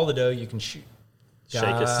 All the doe you can shoot. Shake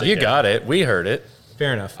a stick You at. got it. We heard it.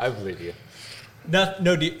 Fair enough. I believe you.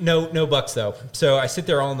 No bucks though. So I sit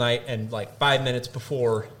there all night, and like 5 minutes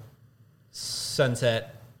before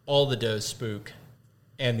sunset, all the does spook,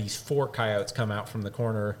 and these 4 coyotes come out from the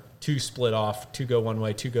corner. 2 split off, 2 go one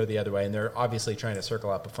way, 2 go the other way, and they're obviously trying to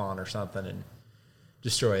circle up a fawn or something and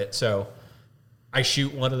destroy it. So I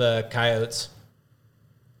shoot one of the coyotes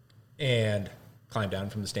and climb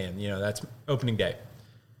down from the stand. You know, that's opening day.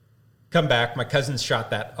 Come back. My cousins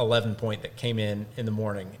shot that 11 point that came in the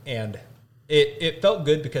morning, and it felt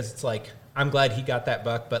good because it's like, I'm glad he got that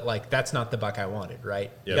buck, but like, that's not the buck I wanted,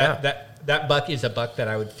 right? Yeah. That buck is a buck that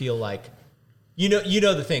I would feel like, you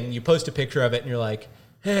know the thing, you post a picture of it and you're like,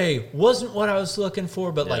 hey, wasn't what I was looking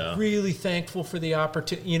for, but like really thankful for the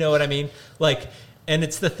opportunity. You know what I mean? Like, and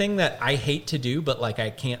it's the thing that I hate to do, but like,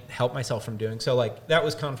 I can't help myself from doing. So like, that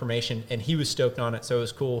was confirmation, and he was stoked on it. So it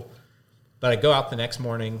was cool. But I go out the next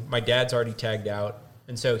morning, my dad's already tagged out.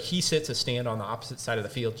 And so he sits a stand on the opposite side of the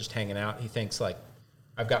field, just hanging out. He thinks like,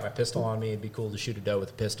 I've got my pistol on me. It'd be cool to shoot a doe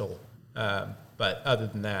with a pistol. But other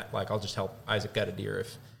than that, like, I'll just help Isaac gut a deer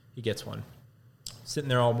if he gets one. Sitting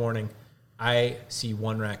there all morning, I see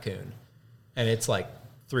one raccoon, and it's like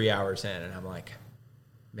 3 hours in, and I'm like,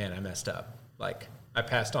 man, I messed up. Like, I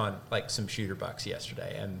passed on like some shooter bucks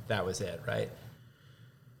yesterday, and that was it, right?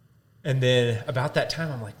 And then about that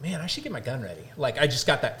time, I'm like, man, I should get my gun ready. Like, I just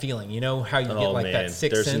got that feeling, you know how you get like that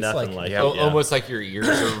sixth sense, like almost like your ears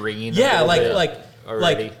are ringing. Yeah, like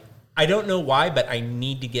I don't know why, but I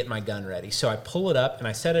need to get my gun ready. So I pull it up and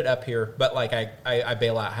I set it up here, but like I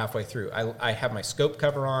bail out halfway through. I have my scope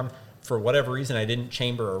cover on. For whatever reason, I didn't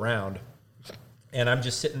chamber around, and I'm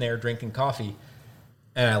just sitting there drinking coffee,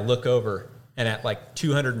 and I look over, and at like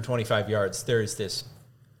 225 yards, there is this.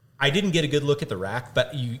 I didn't get a good look at the rack,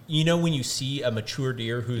 but you know when you see a mature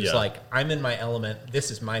deer who's like, I'm in my element, this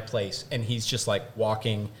is my place, and he's just like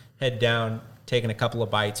walking, head down, taking a couple of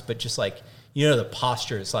bites, but just like, you know, the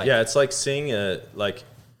posture is like... Yeah, it's like seeing a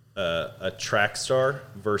track star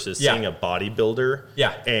versus seeing a bodybuilder.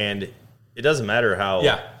 Yeah. And it doesn't matter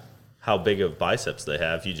how big of biceps they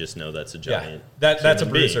have, you just know that's a giant that's a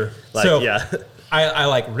bruiser. Like, so I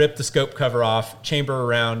like rip the scope cover off, chamber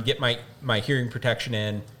around, get my hearing protection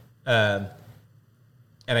in, and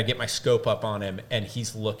I get my scope up on him, and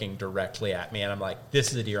he's looking directly at me, and I'm like,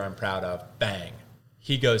 this is a deer I'm proud of. Bang.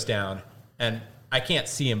 He goes down, and I can't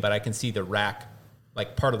see him, but I can see the rack,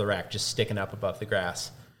 like part of the rack just sticking up above the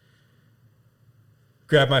grass.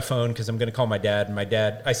 Grab my phone because I'm going to call my dad, and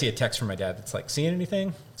I see a text from my dad that's like, seeing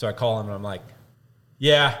anything? So I call him, and I'm like,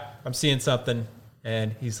 yeah, I'm seeing something.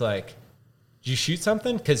 And he's like, did you shoot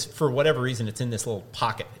something? Because for whatever reason, it's in this little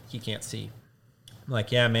pocket that he can't see. I'm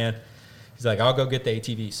like, yeah, man. He's like, I'll go get the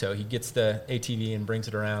ATV. So he gets the ATV and brings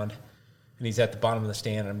it around, and he's at the bottom of the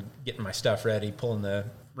stand. I'm getting my stuff ready, pulling the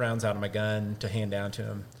rounds out of my gun to hand down to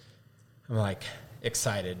him. I'm like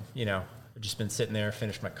excited, you know. I've just been sitting there,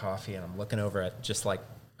 finished my coffee, and I'm looking over at just like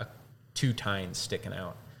 2 tines sticking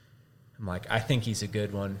out. I'm like, I think he's a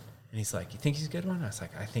good one. And he's like, you think he's a good one? I was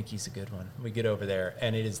like, I think he's a good one. We get over there,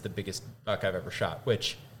 and it is the biggest buck I've ever shot,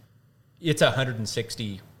 which it's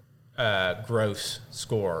 160 gross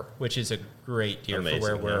score, which is a great deer. Amazing,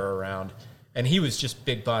 for where we're around. And he was just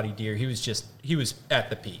big body deer. He was at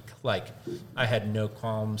the peak. Like, I had no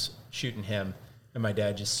qualms shooting him. And my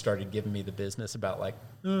dad just started giving me the business about like,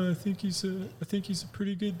 oh, I think he's a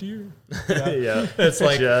pretty good deer. Yeah. It's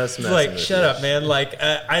like, shut up, man. Like,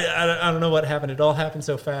 I don't know what happened. It all happened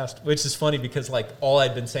so fast, which is funny because like all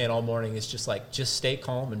I'd been saying all morning is just like, just stay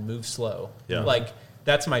calm and move slow. Yeah. Like,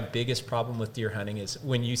 that's my biggest problem with deer hunting is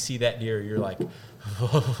when you see that deer, you're like,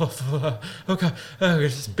 oh God,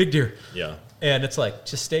 it's a big deer. Yeah. And it's like,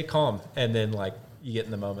 just stay calm. And then like you get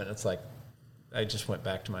in the moment. It's like, I just went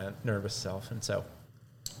back to my nervous self. And so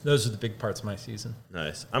those are the big parts of my season.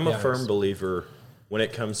 Nice. I'm a firm believer when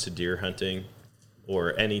it comes to deer hunting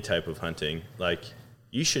or any type of hunting, like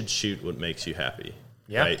you should shoot what makes you happy.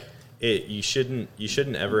 Yeah. Right? You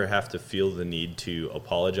shouldn't ever have to feel the need to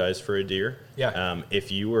apologize for a deer. Yeah. If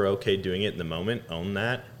you were okay doing it in the moment, own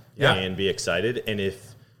that and be excited. And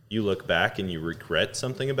if you look back and you regret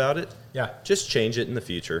something about it, just change it in the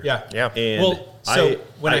future. Yeah. Yeah. And well,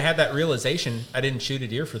 when I had that realization, I didn't shoot a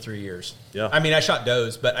deer for 3 years. Yeah. I mean, I shot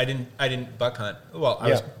does, but I didn't buck hunt. Well,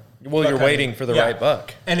 you're waiting for the right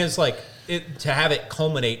buck. And it's like to have it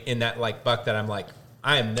culminate in that like buck that I'm like,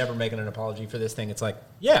 I am never making an apology for this thing. It's like,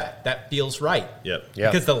 yeah, that feels right. Yep. Yeah.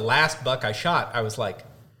 Because the last buck I shot, I was like,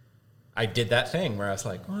 I did that thing where I was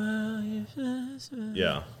like, well,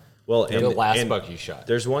 yeah. Well, and the last buck you shot.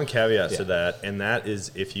 There's one caveat to that, and that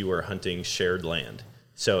is if you are hunting shared land.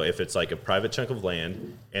 So if it's like a private chunk of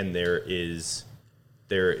land, and there is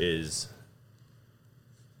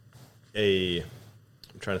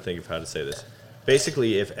I'm trying to think of how to say this.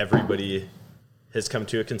 Basically, if everybody has come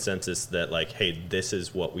to a consensus that like, hey, this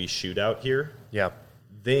is what we shoot out here. Yeah.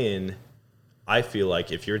 Then I feel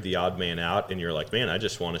like if you're the odd man out and you're like, man, I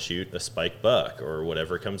just want to shoot a spike buck or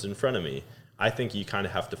whatever comes in front of me, I think you kind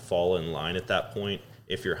of have to fall in line at that point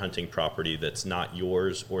if you're hunting property that's not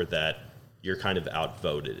yours or that you're kind of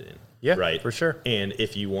outvoted in. Yeah, right? for sure. And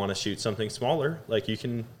if you want to shoot something smaller, like you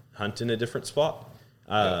can hunt in a different spot.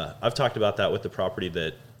 I've talked about that with the property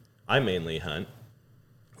that I mainly hunt.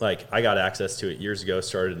 Like I got access to it years ago,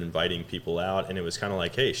 started inviting people out, and it was kind of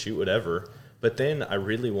like, hey, shoot whatever. But then I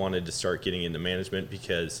really wanted to start getting into management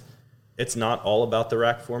because it's not all about the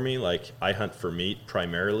rack for me. Like I hunt for meat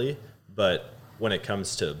primarily, but when it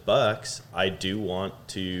comes to bucks, I do want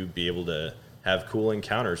to be able to have cool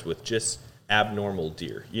encounters with just abnormal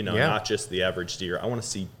deer, not just the average deer. I want to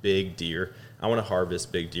see big deer. I want to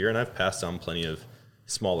harvest big deer, and I've passed on plenty of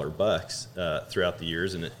smaller bucks throughout the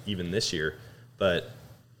years and even this year. But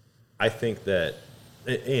I think that,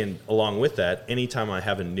 and along with that, anytime I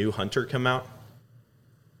have a new hunter come out,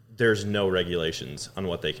 there's no regulations on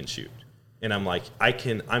what they can shoot. And I'm like,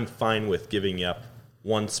 I'm fine with giving up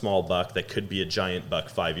one small buck that could be a giant buck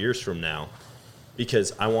 5 years from now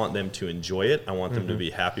because I want them to enjoy it. I want them to be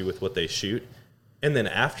happy with what they shoot. And then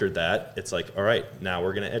after that, it's like, all right, now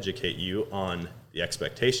we're going to educate you on the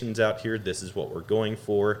expectations out here. This is what we're going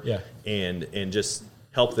for. Yeah. And just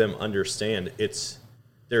help them understand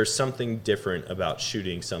there's something different about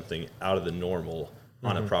shooting something out of the normal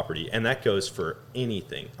on a property. And that goes for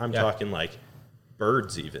anything. I'm talking like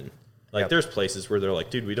birds even. Like there's places where they're like,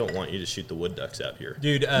 dude, we don't want you to shoot the wood ducks out here.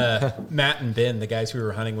 Dude, Matt and Ben, the guys we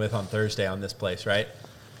were hunting with on Thursday on this place, right?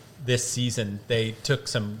 This season, they took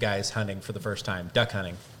some guys hunting for the first time, duck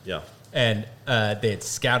hunting. Yeah. And they had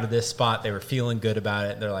scouted this spot. They were feeling good about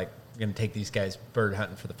it. They're like, we're going to take these guys bird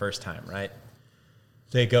hunting for the first time, right?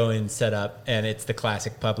 They go in, set up, and it's the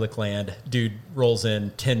classic public land. Dude rolls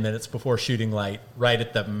in 10 minutes before shooting light, right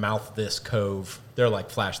at the mouth of this cove. They're like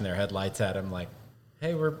flashing their headlights at him like,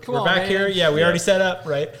 hey, we're back here. Yeah, we already set up,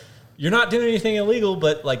 right? You're not doing anything illegal,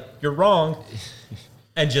 but like you're wrong.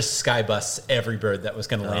 And just sky busts every bird that was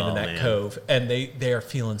going to land in that cove. And they are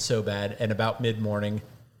feeling so bad. And about mid-morning,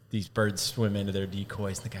 these birds swim into their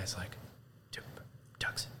decoys, and the guy's like,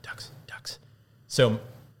 ducks. So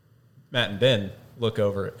Matt and Ben look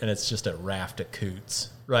over, and it's just a raft of coots,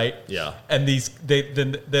 right? Yeah. And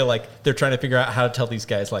they're trying to figure out how to tell these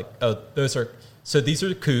guys, like, oh, these are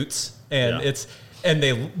the coots, and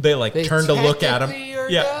they turn to look at them.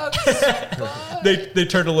 Yeah. they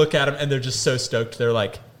turn to look at him, and they're just so stoked. They're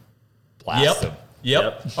like, Blast them.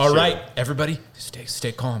 Yep. All right, everybody,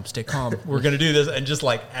 stay calm. We're gonna do this, and just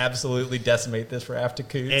like absolutely decimate this raft of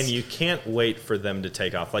coots. And you can't wait for them to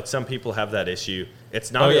take off. Like some people have that issue.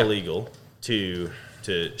 It's not illegal to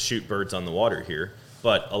shoot birds on the water here,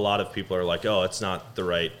 but a lot of people are like, oh, it's not the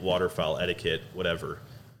right waterfowl etiquette, whatever.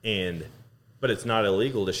 But it's not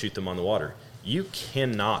illegal to shoot them on the water. You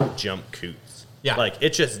cannot jump coots. Yeah. Like,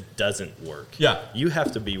 it just doesn't work. Yeah. You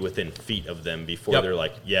have to be within feet of them before they're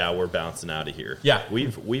like, yeah, we're bouncing out of here. Yeah.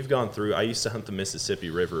 We've gone through, I used to hunt the Mississippi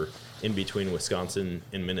River in between Wisconsin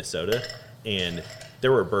and Minnesota, and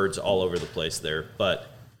there were birds all over the place there, but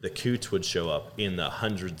the coots would show up in the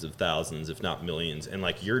hundreds of thousands, if not millions. And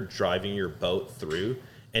like, you're driving your boat through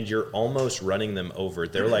and you're almost running them over.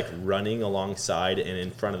 They're like running alongside and in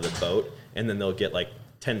front of the boat, and then they'll get like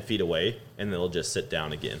 10 feet away and they'll just sit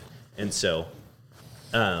down again. And so,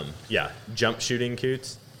 jump shooting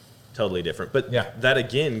coots, totally different. But that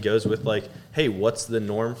again goes with like, hey, what's the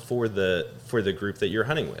norm for the group that you're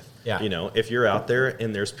hunting with? Yeah. You know, if you're out there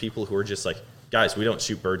and there's people who are just like, guys, we don't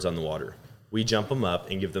shoot birds on the water. We jump them up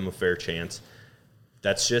and give them a fair chance.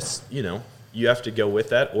 That's just, you know, you have to go with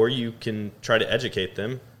that, or you can try to educate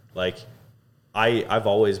them. Like, I've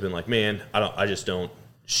always been like, man, I just don't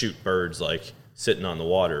shoot birds like sitting on the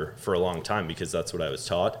water for a long time, because that's what I was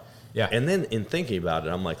taught. Yeah. And then in thinking about it,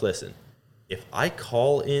 I'm like, listen, if I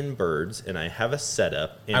call in birds and I have a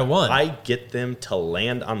setup and I get them to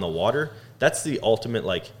land on the water, that's the ultimate,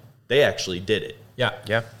 like, they actually did it. Yeah.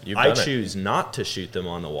 Yeah. I choose not to shoot them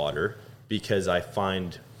on the water because I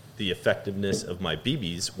find the effectiveness of my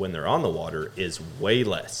BBs when they're on the water is way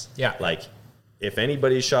less. Yeah. Like, if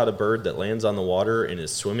anybody shot a bird that lands on the water and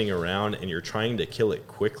is swimming around and you're trying to kill it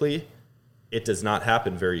quickly, it does not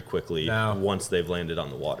happen very quickly once they've landed on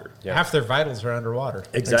the water. Yeah. Half their vitals are underwater.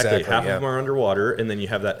 Exactly. Half of them are underwater, and then you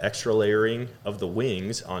have that extra layering of the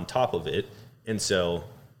wings on top of it. And so,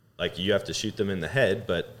 like, you have to shoot them in the head,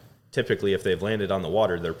 but typically if they've landed on the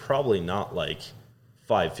water, they're probably not like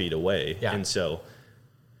 5 feet away. Yeah. And so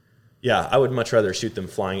Yeah, I would much rather shoot them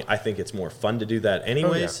flying. I think it's more fun to do that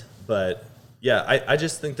anyways. But yeah, I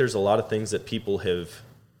just think there's a lot of things that people have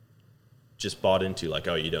just bought into, like,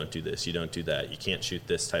 oh, you don't do this, you don't do that, you can't shoot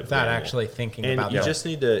this type of animal. Without actually thinking and about you that. just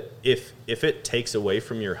need to, if it takes away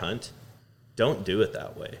from your hunt, don't do it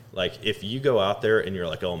that way. Like, if you go out there and you're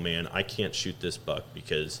like, oh man, I can't shoot this buck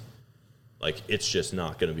because like it's just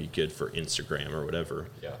not going to be good for Instagram or whatever.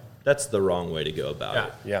 Yeah. That's the wrong way to go about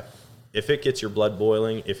it. Yeah. If it gets your blood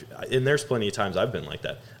boiling, and there's plenty of times I've been like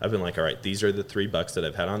that. I've been like, all right, these are the 3 bucks that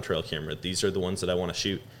I've had on trail camera. These are the ones that I want to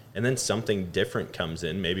shoot. And then something different comes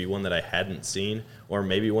in, maybe one that I hadn't seen, or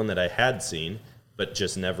maybe one that I had seen, but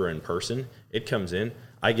just never in person. It comes in.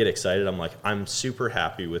 I get excited. I'm like, I'm super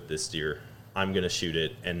happy with this deer. I'm going to shoot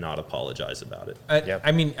it and not apologize about it.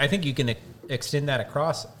 I mean, I think you can extend that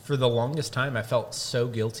across. For the longest time, I felt so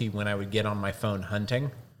guilty when I would get on my phone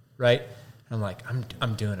hunting, right? I'm like,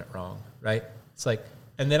 I'm doing it wrong, right? It's like,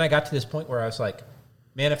 and then I got to this point where I was like,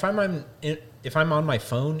 man, if I'm on my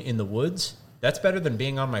phone in the woods, that's better than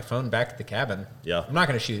being on my phone back at the cabin. Yeah. I'm not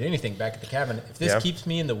going to shoot anything back at the cabin. If this keeps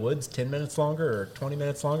me in the woods 10 minutes longer or 20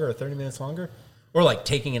 minutes longer or 30 minutes longer, or like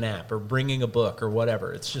taking a nap or bringing a book or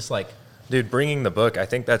whatever, it's just like, dude, bringing the book, I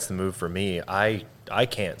think that's the move for me. I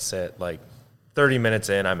can't sit like 30 minutes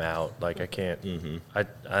in, I'm out. Like I can't.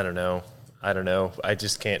 I don't know. I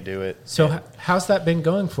just can't do it. So how's that been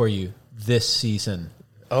going for you this season?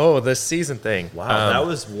 Oh, this season thing. Wow, that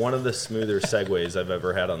was one of the smoother segues I've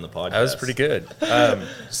ever had on the podcast. That was pretty good.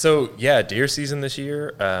 So yeah, deer season this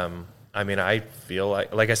year. I mean, I feel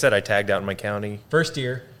like I said, I tagged out in my county. First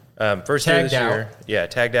deer. First deer this year. Yeah,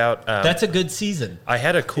 tagged out. That's a good season. I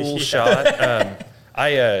had a cool shot.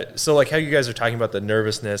 So like how you guys are talking about the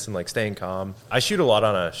nervousness and like staying calm. I shoot a lot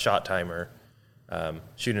on a shot timer.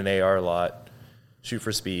 Shoot an AR a lot. Shoot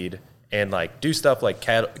for speed. And like do stuff like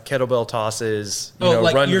kettlebell tosses.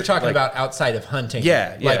 You're talking about outside of hunting.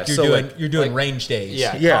 Yeah, like you're doing range days.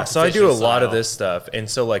 Yeah. So I do a lot of this stuff, and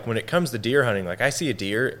so like when it comes to deer hunting, like I see a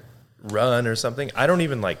deer run or something, I don't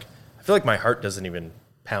even like. I feel like my heart doesn't even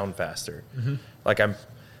pound faster. Like I'm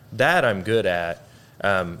good at.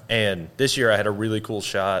 And this year I had a really cool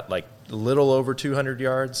shot, like a little over 200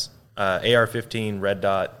 yards, AR-15 red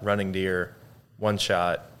dot running deer, one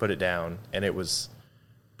shot, put it down, and that was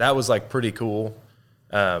like pretty cool.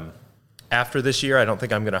 After this year, I don't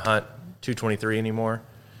think I'm going to hunt 223 anymore.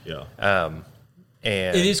 Yeah.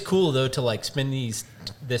 And it is cool though to like spend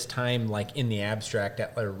this time like in the abstract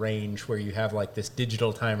at a range where you have like this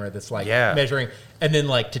digital timer that's like measuring, and then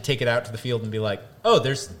like to take it out to the field and be like, oh,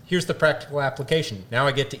 here's the practical application. Now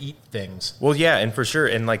I get to eat things. Well, yeah, and for sure,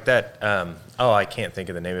 and like that. I can't think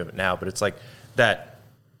of the name of it now, but it's like that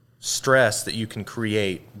stress that you can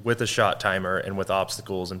create with a shot timer and with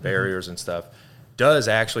obstacles and barriers and stuff does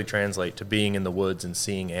actually translate to being in the woods and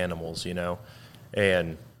seeing animals,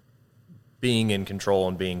 and being in control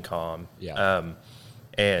and being calm. Yeah.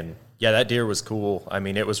 And yeah, that deer was cool. I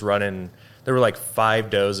mean, it was running, there were like 5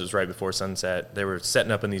 does. It was right before sunset. They were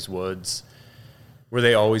setting up in these woods where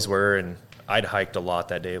they always were. And I'd hiked a lot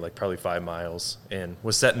that day, like probably 5 miles, and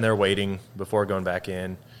was sitting there waiting before going back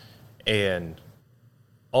in. And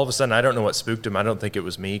all of a sudden, I don't know what spooked them. I don't think it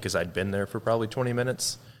was me because I'd been there for probably 20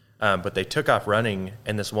 minutes. But they took off running,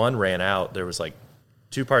 and this one ran out. There was like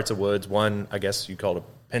 2 parts of woods. One, I guess you called a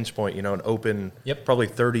pinch point, an open, probably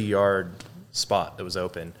 30-yard spot that was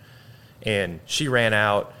open. And she ran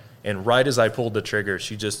out, and right as I pulled the trigger,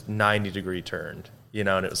 she just 90-degree turned,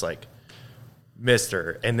 and it was like, missed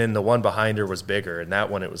her. And then the one behind her was bigger, and that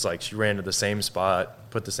one, it was like she ran to the same spot,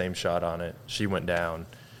 put the same shot on it. She went down,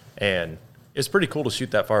 and it's pretty cool to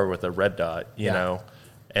shoot that far with a red dot, you know,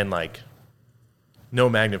 and like no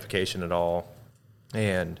magnification at all.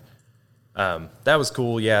 And that was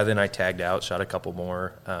cool. Yeah. Then I tagged out, shot a couple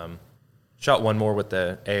more, shot one more with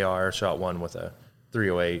the AR, shot one with a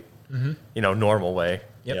 308, normal way.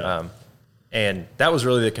 Yep. And that was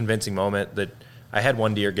really the convincing moment that I had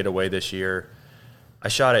one deer get away this year. I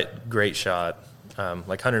shot it, great shot, like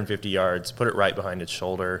 150 yards, put it right behind its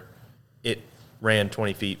shoulder. It ran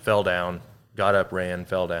 20 feet, fell down, got up, ran,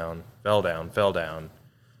 fell down.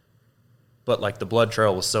 But like the blood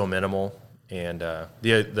trail was so minimal, and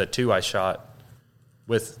the 2 I shot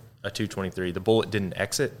with a 223, the bullet didn't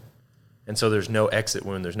exit, and so there's no exit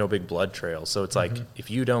wound, there's no big blood trail. So it's like if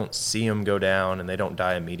you don't see them go down and they don't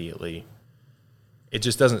die immediately, it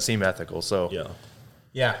just doesn't seem ethical. So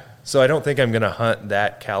yeah. So I don't think I'm going to hunt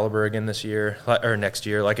that caliber again this year or next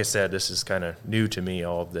year. Like I said, this is kind of new to me,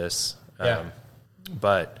 all of this.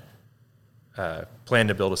 But plan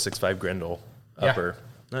to build a 6.5 Grendel upper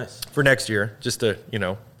nice for next year, just to,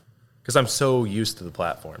 because I'm so used to the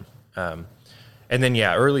platform. And then,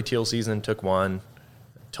 early teal season took one,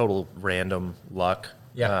 total random luck.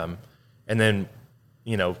 Yeah. And then,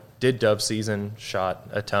 did dove season, shot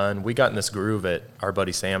a ton. We got in this groove at our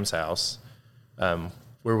buddy Sam's house,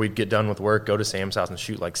 where we'd get done with work, go to Sam's house and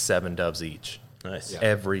shoot like 7 doves each. Nice.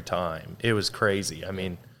 Every time. It was crazy. I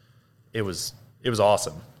mean, it was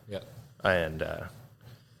awesome. Yeah. And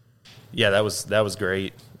that was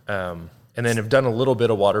great. And then I've done a little bit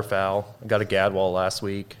of waterfowl. I got a gadwall last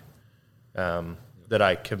week that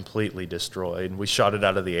I completely destroyed. We shot it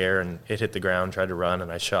out of the air and it hit the ground, tried to run,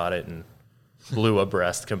 and I shot it and blew a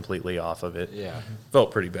breast completely off of it. Yeah.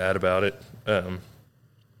 Felt pretty bad about it.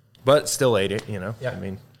 But still ate it, Yeah. I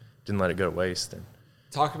mean, didn't let it go to waste. And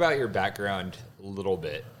Talk about your background a little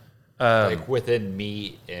bit, like within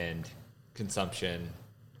meat and consumption.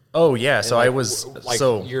 Oh yeah, so And, I like, was like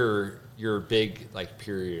so your big like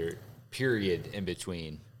period in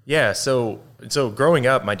between. yeah. So growing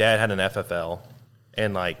up, my dad had an FFL,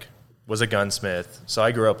 and like was a gunsmith. So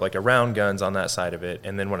I grew up like around guns on that side of it.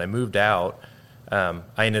 And then when I moved out, I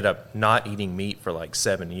ended up not eating meat for like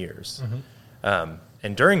 7 years.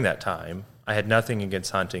 And during that time, I had nothing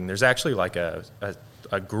against hunting. There's actually like a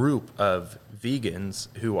group of vegans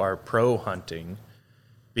who are pro hunting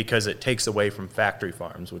because it takes away from factory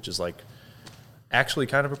farms, which is like actually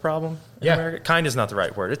kind of a problem in America. Kind is not the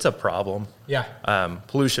right word. It's a problem. Yeah.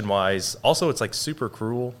 Pollution wise. Also, it's like super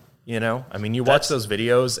cruel, I mean, you watch those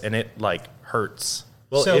videos and it like hurts.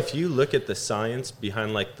 Well, So- if you look at the science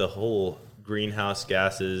behind like the whole greenhouse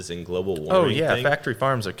gases and global warming thing, factory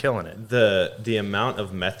farms are killing it. the amount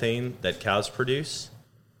of methane that cows produce,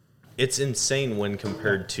 it's insane when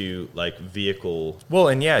compared to like vehicle Well,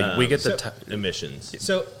 and we get the emissions.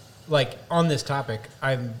 So, like on this topic,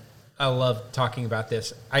 I love talking about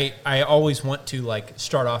this. I always want to like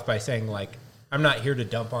start off by saying like I'm not here to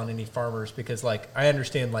dump on any farmers because like I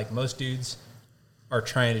understand like most dudes are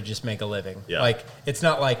trying to just make a living. Yeah. Like it's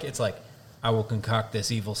not like it's like I will concoct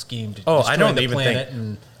this evil scheme to I destroy don't the even planet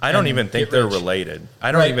think I don't even think get they're rich. related.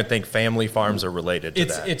 I don't Right. even think family farms are related to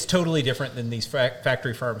that. It's totally different than these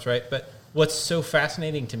factory farms, right? But what's so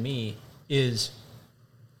fascinating to me is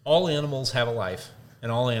all animals have a life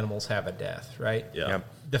and all animals have a death, right? Yeah. Yep.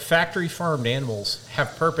 The factory farmed animals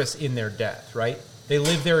have purpose in their death, right? They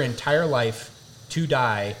live their entire life to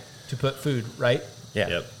die to put food, right? Yeah.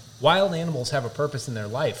 Yep. Wild animals have a purpose in their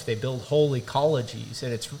life. They build whole ecologies,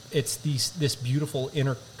 and it's this beautiful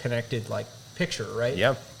interconnected like picture, right?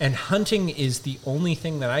 Yep. And hunting is the only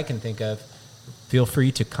thing that I can think of. Feel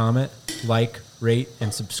free to comment, like, rate,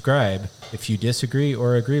 and subscribe if you disagree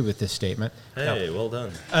or agree with this statement. Hey, well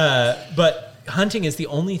done. But hunting is the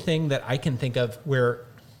only thing that I can think of where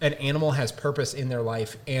an animal has purpose in their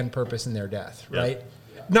life and purpose in their death, Yeah. right?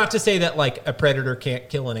 Not to say that like a predator can't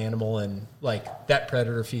kill an animal and like that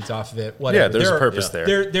predator feeds off of it. Whatever. Yeah, there's There a are- purpose there.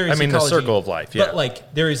 There is I mean, the ecology, circle of life, yeah. But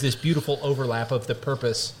like there is this beautiful overlap of the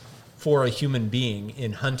purpose for a human being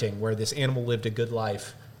in hunting, where this animal lived a good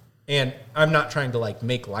life. And I'm not trying to like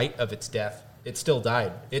make light of its death. It still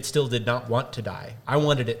died. It still did not want to die. I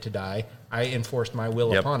wanted it to die. I enforced my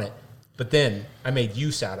will Yep. upon it. But then I made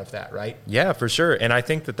use out of that, right? Yeah, for sure. And I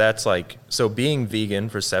think that's like, so being vegan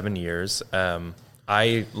for 7 years,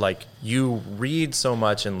 I like, you read so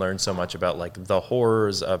much and learn so much about like the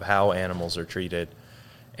horrors of how animals are treated.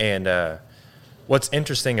 And what's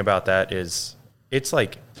interesting about that is it's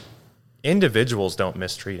like individuals don't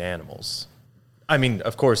mistreat animals. I mean,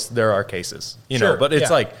 of course there are cases, Sure, but it's yeah.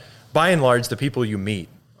 like by and large, the people you meet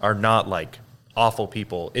are not like awful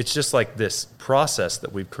people. It's just like this process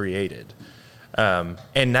that we've created. And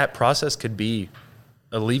that process could be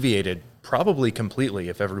alleviated probably completely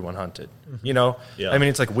if everyone hunted, Yeah. I mean,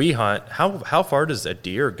 it's like we hunt. How far does a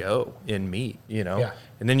deer go in meat, Yeah.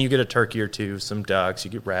 And then you get a turkey or two, some ducks,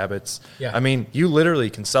 you get rabbits. Yeah. I mean, you literally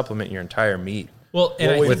can supplement your entire meat. Well,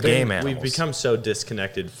 and I with think game We've animals. become so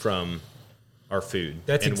disconnected from our food.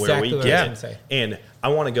 That's and exactly what I was Yeah. going to say. And I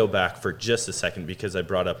want to go back for just a second because I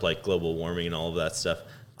brought up like global warming and all of that stuff.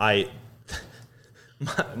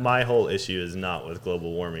 My whole issue is not with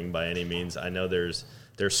global warming by any means. I know there's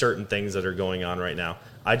certain things that are going on right now.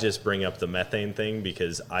 I just bring up the methane thing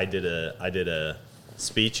because I did a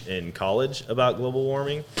speech in college about global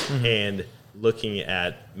warming, and looking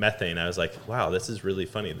at methane, I was like, wow, this is really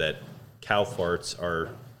funny that cow farts are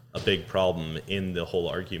a big problem in the whole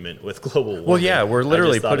argument with global warming. Well, yeah, we're I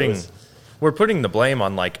literally just thought it putting the blame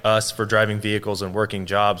on like us for driving vehicles and working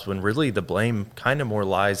jobs when really the blame kind of more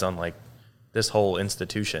lies on like this whole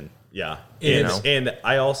institution. Yeah. You And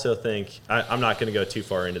I also think, I'm not going to go too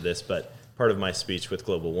far into this, but part of my speech with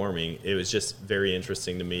global warming, it was just very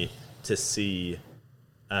interesting to me to see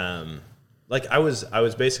like I was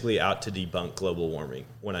basically out to debunk global warming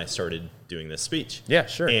when I started doing this speech. Yeah,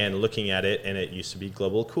 sure. And looking at it, and it used to be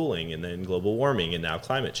global cooling, and then global warming, and now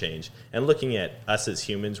climate change. And looking at us as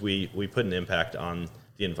humans, we put an impact on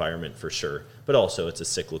the environment for sure, but also it's a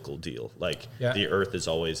cyclical deal. Like the Earth is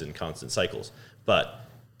always in constant cycles. But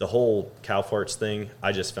the whole cow farts thing,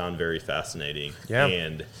 I just found very fascinating. Yeah.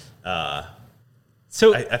 And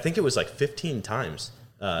so I think it was like 15 times.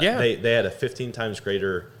 They had a 15 times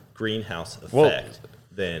greater greenhouse effect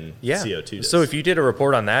than CO2 does. So if you did a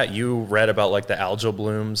report on that, you read about like the algal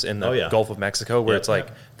blooms in the Gulf of Mexico, where it's like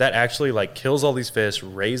that actually like kills all these fish,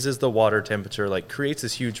 raises the water temperature, like creates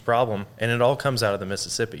this huge problem, and it all comes out of the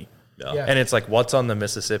Mississippi. And it's like, what's on the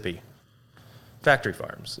Mississippi? Factory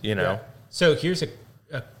farms, you know? So here's a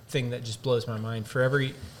thing that just blows my mind. For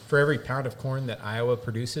every pound of corn that Iowa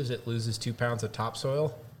produces, it loses 2 pounds of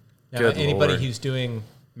topsoil. Now, anybody who's doing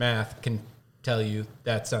math can tell you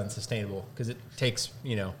that's unsustainable because it takes,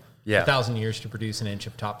 1,000 years to produce an inch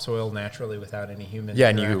of topsoil naturally without any human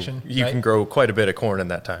interaction. And you can grow quite a bit of corn in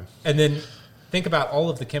that time. And then think about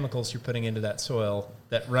all of the chemicals you're putting into that soil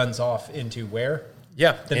that runs off into where?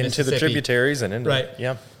 Into the tributaries and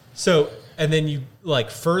into So, and then you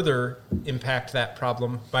like further impact that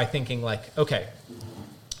problem by thinking like, okay,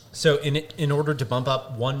 so in order to bump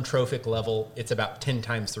up one trophic level, it's about 10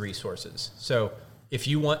 times the resources. So if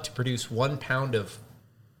you want to produce 1 pound of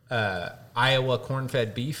Iowa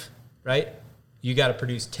corn-fed beef, right, you got to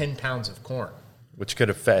produce 10 pounds of corn. Which could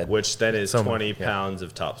have fed. Which then is 20 pounds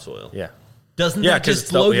of topsoil. Yeah. Doesn't that just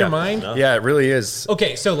blow your mind? No. Yeah, it really is.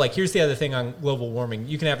 Okay, so like here's the other thing on global warming.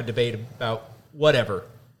 You can have a debate about whatever.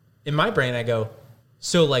 In my brain, I go,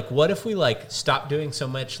 so like what if we like stop doing so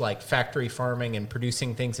much like factory farming and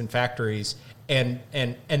producing things in factories and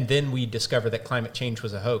then we discover that climate change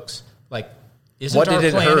was a hoax? Like, isn't what our did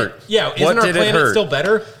it planet, hurt? Yeah, isn't our planet still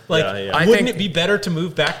better? Like, wouldn't it be better to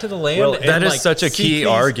move back to the land? Well, and that is like, such a key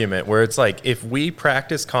argument where it's like, if we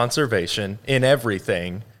practice conservation in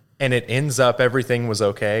everything and it ends up everything was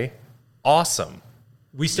okay, awesome.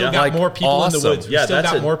 We still got more people in the woods. We still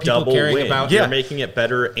got more people caring about. You're making it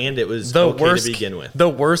better, and it was okay to begin with. The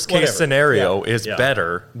worst case scenario is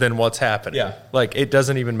better than what's happening. Yeah. Like, it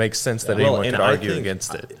doesn't even make sense that anyone could argue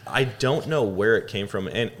against it. I don't know where it came from,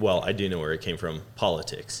 and well, I do know where it came from.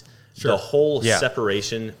 Politics. Sure. The whole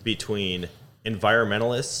separation between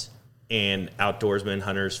environmentalists and outdoorsmen,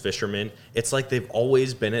 hunters, fishermen. It's like they've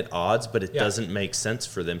always been at odds, but it doesn't make sense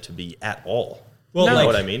for them to be at all. Well, you know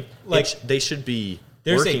what I mean? Like they should be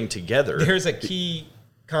working together. There's a key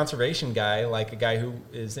conservation guy, like a guy who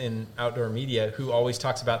is in outdoor media, who always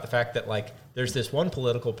talks about the fact that like there's this one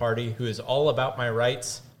political party who is all about my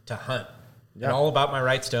rights to hunt and all about my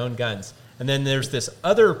rights to own guns. And then there's this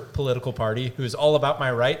other political party who is all about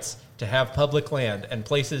my rights to have public land and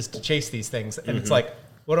places to chase these things. And it's like,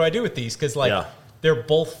 what do I do with these? Because like they're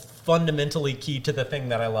both fundamentally key to the thing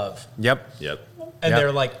that I love. Yep. And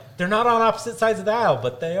they're like, they're not on opposite sides of the aisle,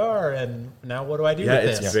 but they are. And now what do I do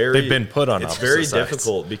with this? They've been put on It's opposite very sides.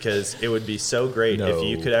 difficult because it would be so great if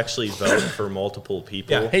you could actually vote for multiple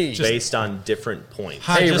people based on different points.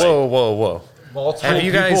 Whoa. Multiple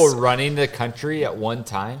people running the country at one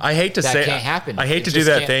time. I hate to say that can't happen. I hate to do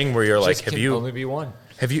that thing where you're like, have you only be one?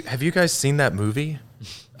 Have you guys seen that movie?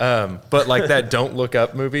 But like that Don't Look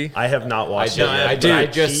Up movie. I have not watched it. I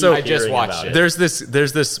just watched it. There's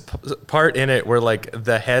this part in it where like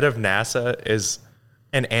the head of NASA is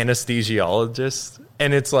an anesthesiologist,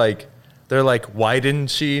 and it's like they're like, why didn't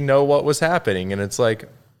she know what was happening? And it's like,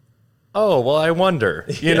 oh, well, I wonder,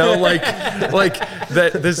 like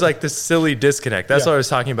that. There's like this silly disconnect. That's what I was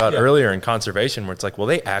talking about earlier in conservation, where it's like, well,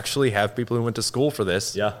 they actually have people who went to school for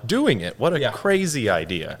this doing it. What a crazy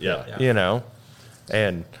idea.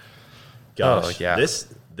 And gosh,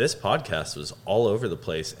 this podcast was all over the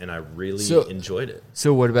place, and I really enjoyed it.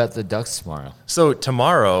 So what about the ducks tomorrow? So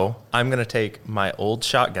tomorrow, I'm going to take my old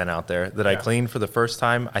shotgun out there that I cleaned for the first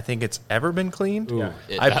time I think it's ever been cleaned.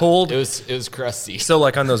 I pulled. It was crusty. So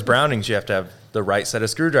like on those Brownings, you have to have the right set of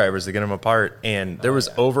screwdrivers to get them apart, and there was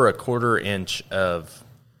over a 1/4 inch of,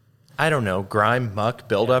 I don't know, grime, muck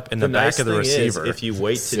buildup in the back of the receiver. If you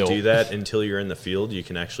wait to do that until you're in the field, you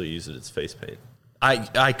can actually use it as face paint.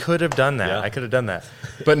 I could have done that. I could have done that.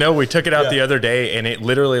 But no, we took it out the other day, and it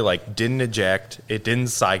literally like didn't eject. It didn't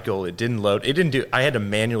cycle. It didn't load. It didn't do. I had to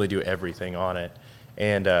manually do everything on it.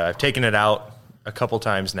 And I've taken it out a couple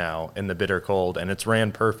times now in the bitter cold, and it's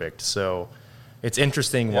ran perfect. So it's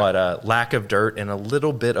interesting what lack of dirt and a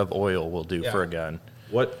little bit of oil will do for a gun.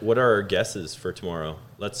 What are our guesses for tomorrow?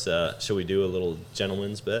 Let's shall we do a little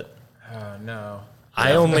gentleman's bet? No.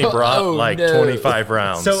 I only brought 25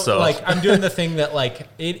 rounds. So, like, I'm doing the thing that, like,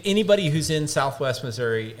 anybody who's in Southwest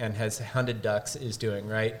Missouri and has hunted ducks is doing,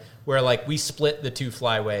 right? Where, like, we split the two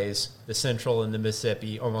flyways, the Central and the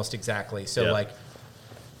Mississippi, almost exactly. So, like,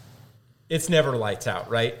 it's never lights out,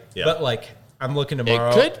 right? Yeah. But, like, I'm looking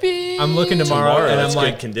tomorrow. It could be. I'm looking tomorrow and I'm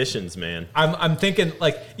like, good conditions, man. I'm thinking,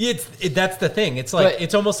 like, that's the thing. It's like,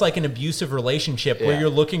 it's almost like an abusive relationship where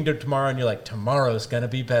you're looking to tomorrow and you're like, tomorrow's going to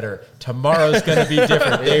be better. Tomorrow's going to be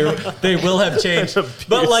different. They will have changed.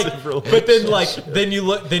 But like, but then like, then you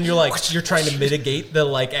look, then you're like, you're trying to mitigate the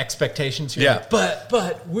like expectations. You're like, but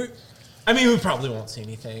we probably won't see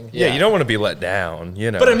anything. Yeah, you don't want to be let down,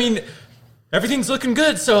 you know. But I mean, everything's looking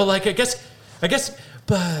good. So like, I guess,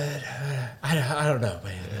 but I don't know,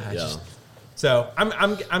 man. So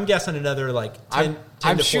I'm guessing another like 10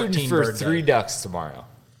 I'm to shooting 14 for bird 3 day. ducks tomorrow.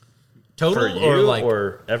 Total For you or like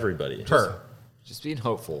or everybody? per. Just being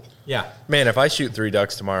hopeful. Yeah. Man, if I shoot 3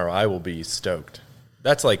 ducks tomorrow, I will be stoked.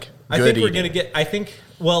 That's like good I think we're eating. going to get,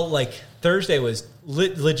 well, like Thursday was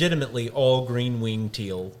legitimately all green wing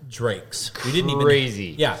teal drakes. We didn't Crazy.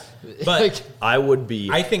 even. Yeah. But Like, I would be.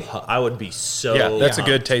 I think- I would be so. Yeah, that's a pumped.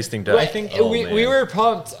 good tasting duck. I think we were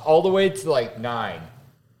pumped all the way to like 9,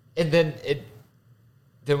 and then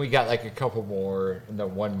we got like a couple more, and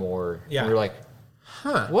then one more. Yeah. And we were like,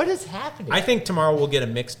 what is happening? I think tomorrow we'll get a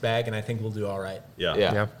mixed bag, and I think we'll do all right. Yeah.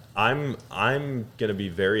 Yeah. I'm gonna be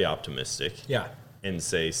very optimistic. Yeah. And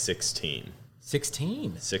say 16.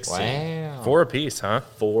 16. 16. Wow. 4 apiece, huh?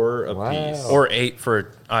 4 apiece. Or 8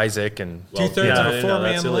 for Isaac and Well, 2/3 of a no, four-man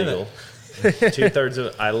that's illegal. 2/3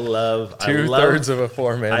 of. I love 2/3 of a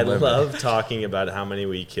 4-man I limit. love talking about how many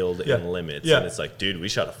we killed in limits, Yeah. and it's like, dude, we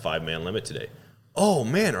shot a 5-man limit today. Oh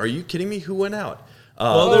man, are you kidding me? Who went out?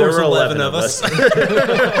 Well, there was 11 of us.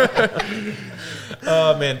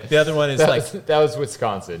 Oh man, the other one is that was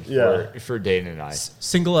Wisconsin for Dane and I.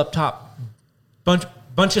 single up top, bunch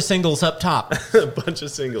of singles up top, A bunch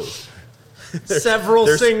of singles. several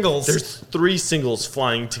singles. There's 3 singles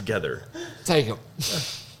flying together. Take them.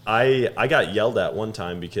 I got yelled at one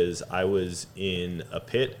time because I was in a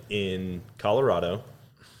pit in Colorado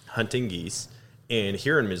hunting geese, and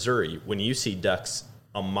here in Missouri, when you see ducks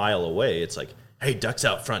a mile away, it's like, hey, ducks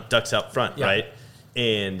out front, right?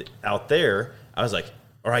 And out there, I was like,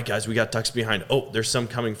 all right, guys, we got ducks behind. Oh, there's some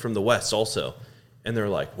coming from the west also. And they're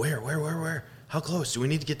like, where? How close? Do we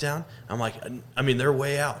need to get down? I'm like, I mean, they're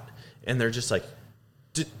way out. And they're just like,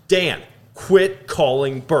 Dan, quit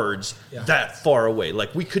calling birds that far away.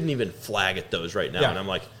 Like, we couldn't even flag at those right now. Yeah. And I'm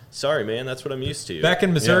like, sorry, man, that's what I'm used to. Back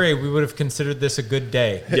in Missouri, we would have considered this a good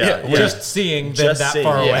day. Yeah. Just seeing them Just that seeing,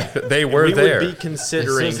 far yeah. away. They were we there. would be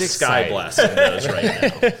considering This is sky exciting. blasting those right now.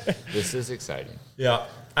 This is exciting. Yeah,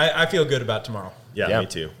 I feel good about tomorrow. Yeah, me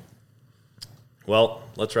too. Well,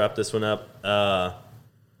 let's wrap this one up. Why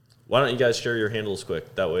don't you guys share your handles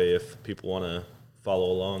quick? That way, if people want to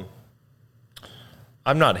follow along.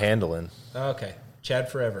 I'm not handling. Okay, Chad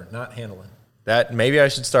forever, not handling. That maybe I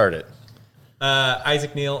should start it.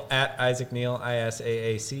 Isaac Neal at Isaac Neal,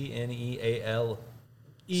 ISAACNEALE.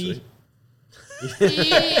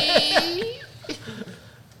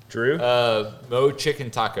 Drew? Mo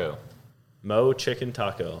Chicken Taco. Mo Chicken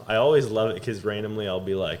Taco. I always love it because randomly I'll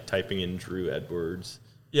be like typing in Drew Edwards.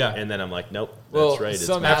 Yeah. And then I'm like, nope, Well, that's right.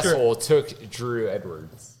 some It's asshole took Drew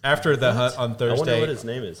Edwards. After the hunt on I Thursday, wonder what his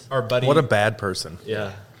name is. our buddy. What a bad person.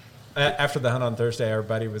 Yeah. After the hunt on Thursday, our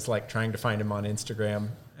buddy was like trying to find him on Instagram,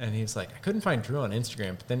 and he's like, I couldn't find Drew on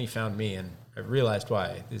Instagram, but then he found me, and I realized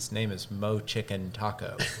why. His name is Mo Chicken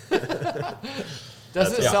Taco.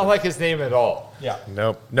 Doesn't sound like his name at all. Yeah.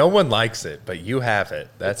 Nope. No one likes it, but you have it.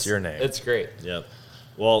 That's your name. It's great. Yep.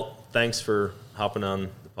 Well, thanks for hopping on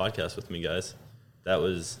the podcast with me, guys. That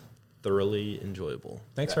was thoroughly enjoyable.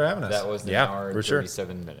 Thanks for having us. That was an Yeah, hour for and sure.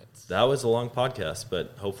 37 minutes. That was a long podcast,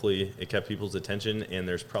 but hopefully it kept people's attention, and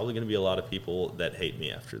there's probably going to be a lot of people that hate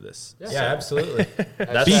me after this. Yeah, absolutely.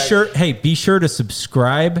 That's- Be sure to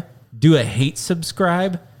subscribe. Do a hate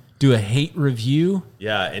subscribe. Do a hate review.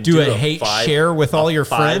 Yeah, and Do a hate share with all your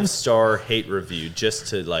friends. 5-star hate review just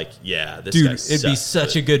to like, yeah, this Dude, guy it'd be sucks, such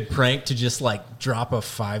but- a good prank to just like drop a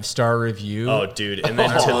 5-star review. Oh, dude, and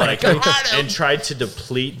then to like and tried to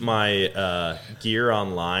deplete my gear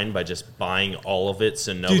online by just buying all of it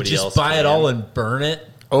so nobody Dude, just else buy it can. all and burn it.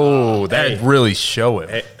 Oh, that'd Hey. really show it.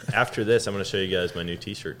 Hey, after this, I'm going to show you guys my new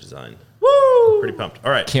T-shirt design. Woo! Pretty pumped.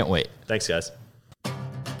 All right, Can't wait. thanks, guys.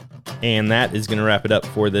 And that is going to wrap it up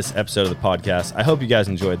for this episode of the podcast. I hope you guys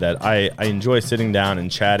enjoyed that. I enjoy sitting down and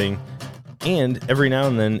chatting. And every now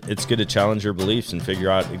and then, it's good to challenge your beliefs and figure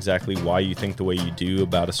out exactly why you think the way you do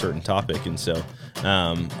about a certain topic. And so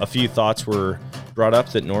a few thoughts were brought up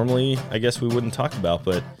that normally I guess we wouldn't talk about,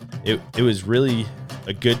 but it was really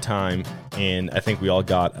a good time, and I think we all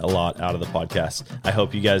got a lot out of the podcast. I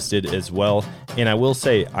hope you guys did as well. And I will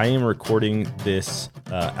say, I am recording this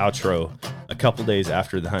outro a couple days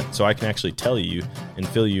after the hunt, so I can actually tell you and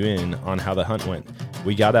fill you in on how the hunt went.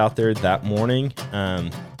 We got out there that morning,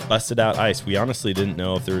 busted out ice. We honestly didn't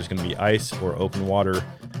know if there was going to be ice or open water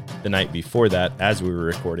the night before that as we were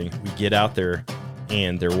recording. We get out there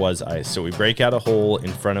and there was ice. So we break out a hole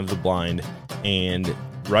in front of the blind, and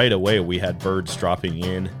right away we had birds dropping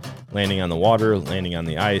in, landing on the water, landing on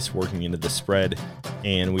the ice, working into the spread.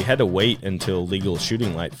 And we had to wait until legal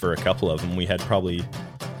shooting light for a couple of them. We had probably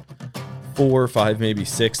 4 or 5, maybe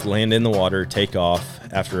 6 land in the water, take off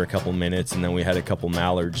after a couple minutes. And then we had a couple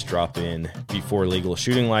mallards drop in before legal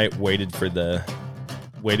shooting light, waited for the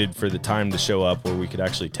time to show up where we could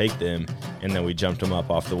actually take them, and then we jumped them up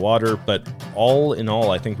off the water. But all in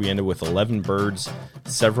all, I think we ended with 11 birds,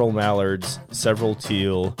 several mallards, several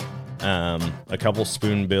teal, a couple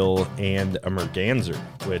spoonbill, and a merganser,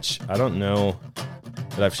 which I don't know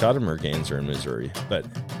that I've shot a merganser in Missouri. But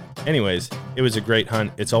anyways, it was a great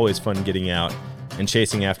hunt. It's always fun getting out and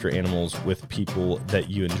chasing after animals with people that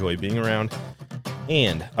you enjoy being around.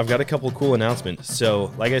 And I've got a couple cool announcements.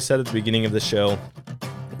 So like I said at the beginning of the show,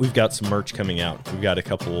 we've got some merch coming out. We've got a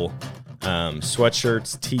couple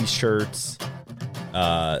sweatshirts, t-shirts,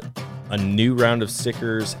 a new round of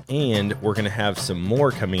stickers, and we're going to have some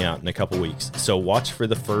more coming out in a couple weeks. So watch for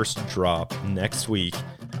the first drop next week.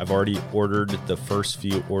 I've already ordered the first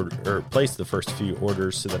few placed the first few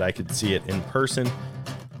orders so that I could see it in person,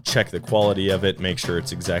 check the quality of it, make sure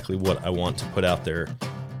it's exactly what I want to put out there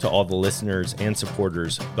to all the listeners and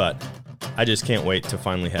supporters. But I just can't wait to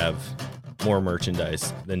finally have more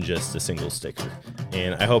merchandise than just a single sticker.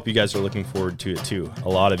 And I hope you guys are looking forward to it too. A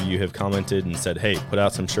lot of you have commented and said, hey, put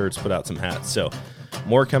out some shirts, put out some hats. So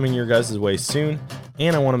more coming your guys' way soon.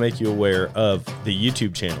 And I want to make you aware of the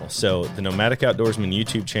YouTube channel. So the Nomadic Outdoorsman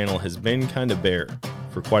YouTube channel has been kind of bare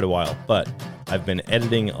for quite a while, but I've been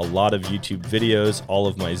editing a lot of YouTube videos, all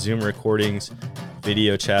of my Zoom recordings,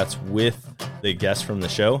 video chats with the guests from the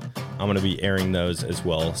show. I'm going to be airing those as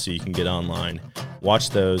well, so you can get online, watch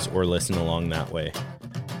those, or listen along that way.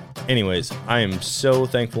 Anyways, I am so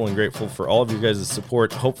thankful and grateful for all of your guys'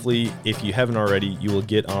 support. Hopefully, if you haven't already, you will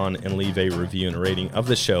get on and leave a review and a rating of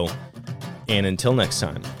the show. And until next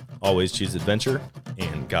time, always choose adventure,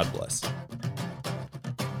 and God bless.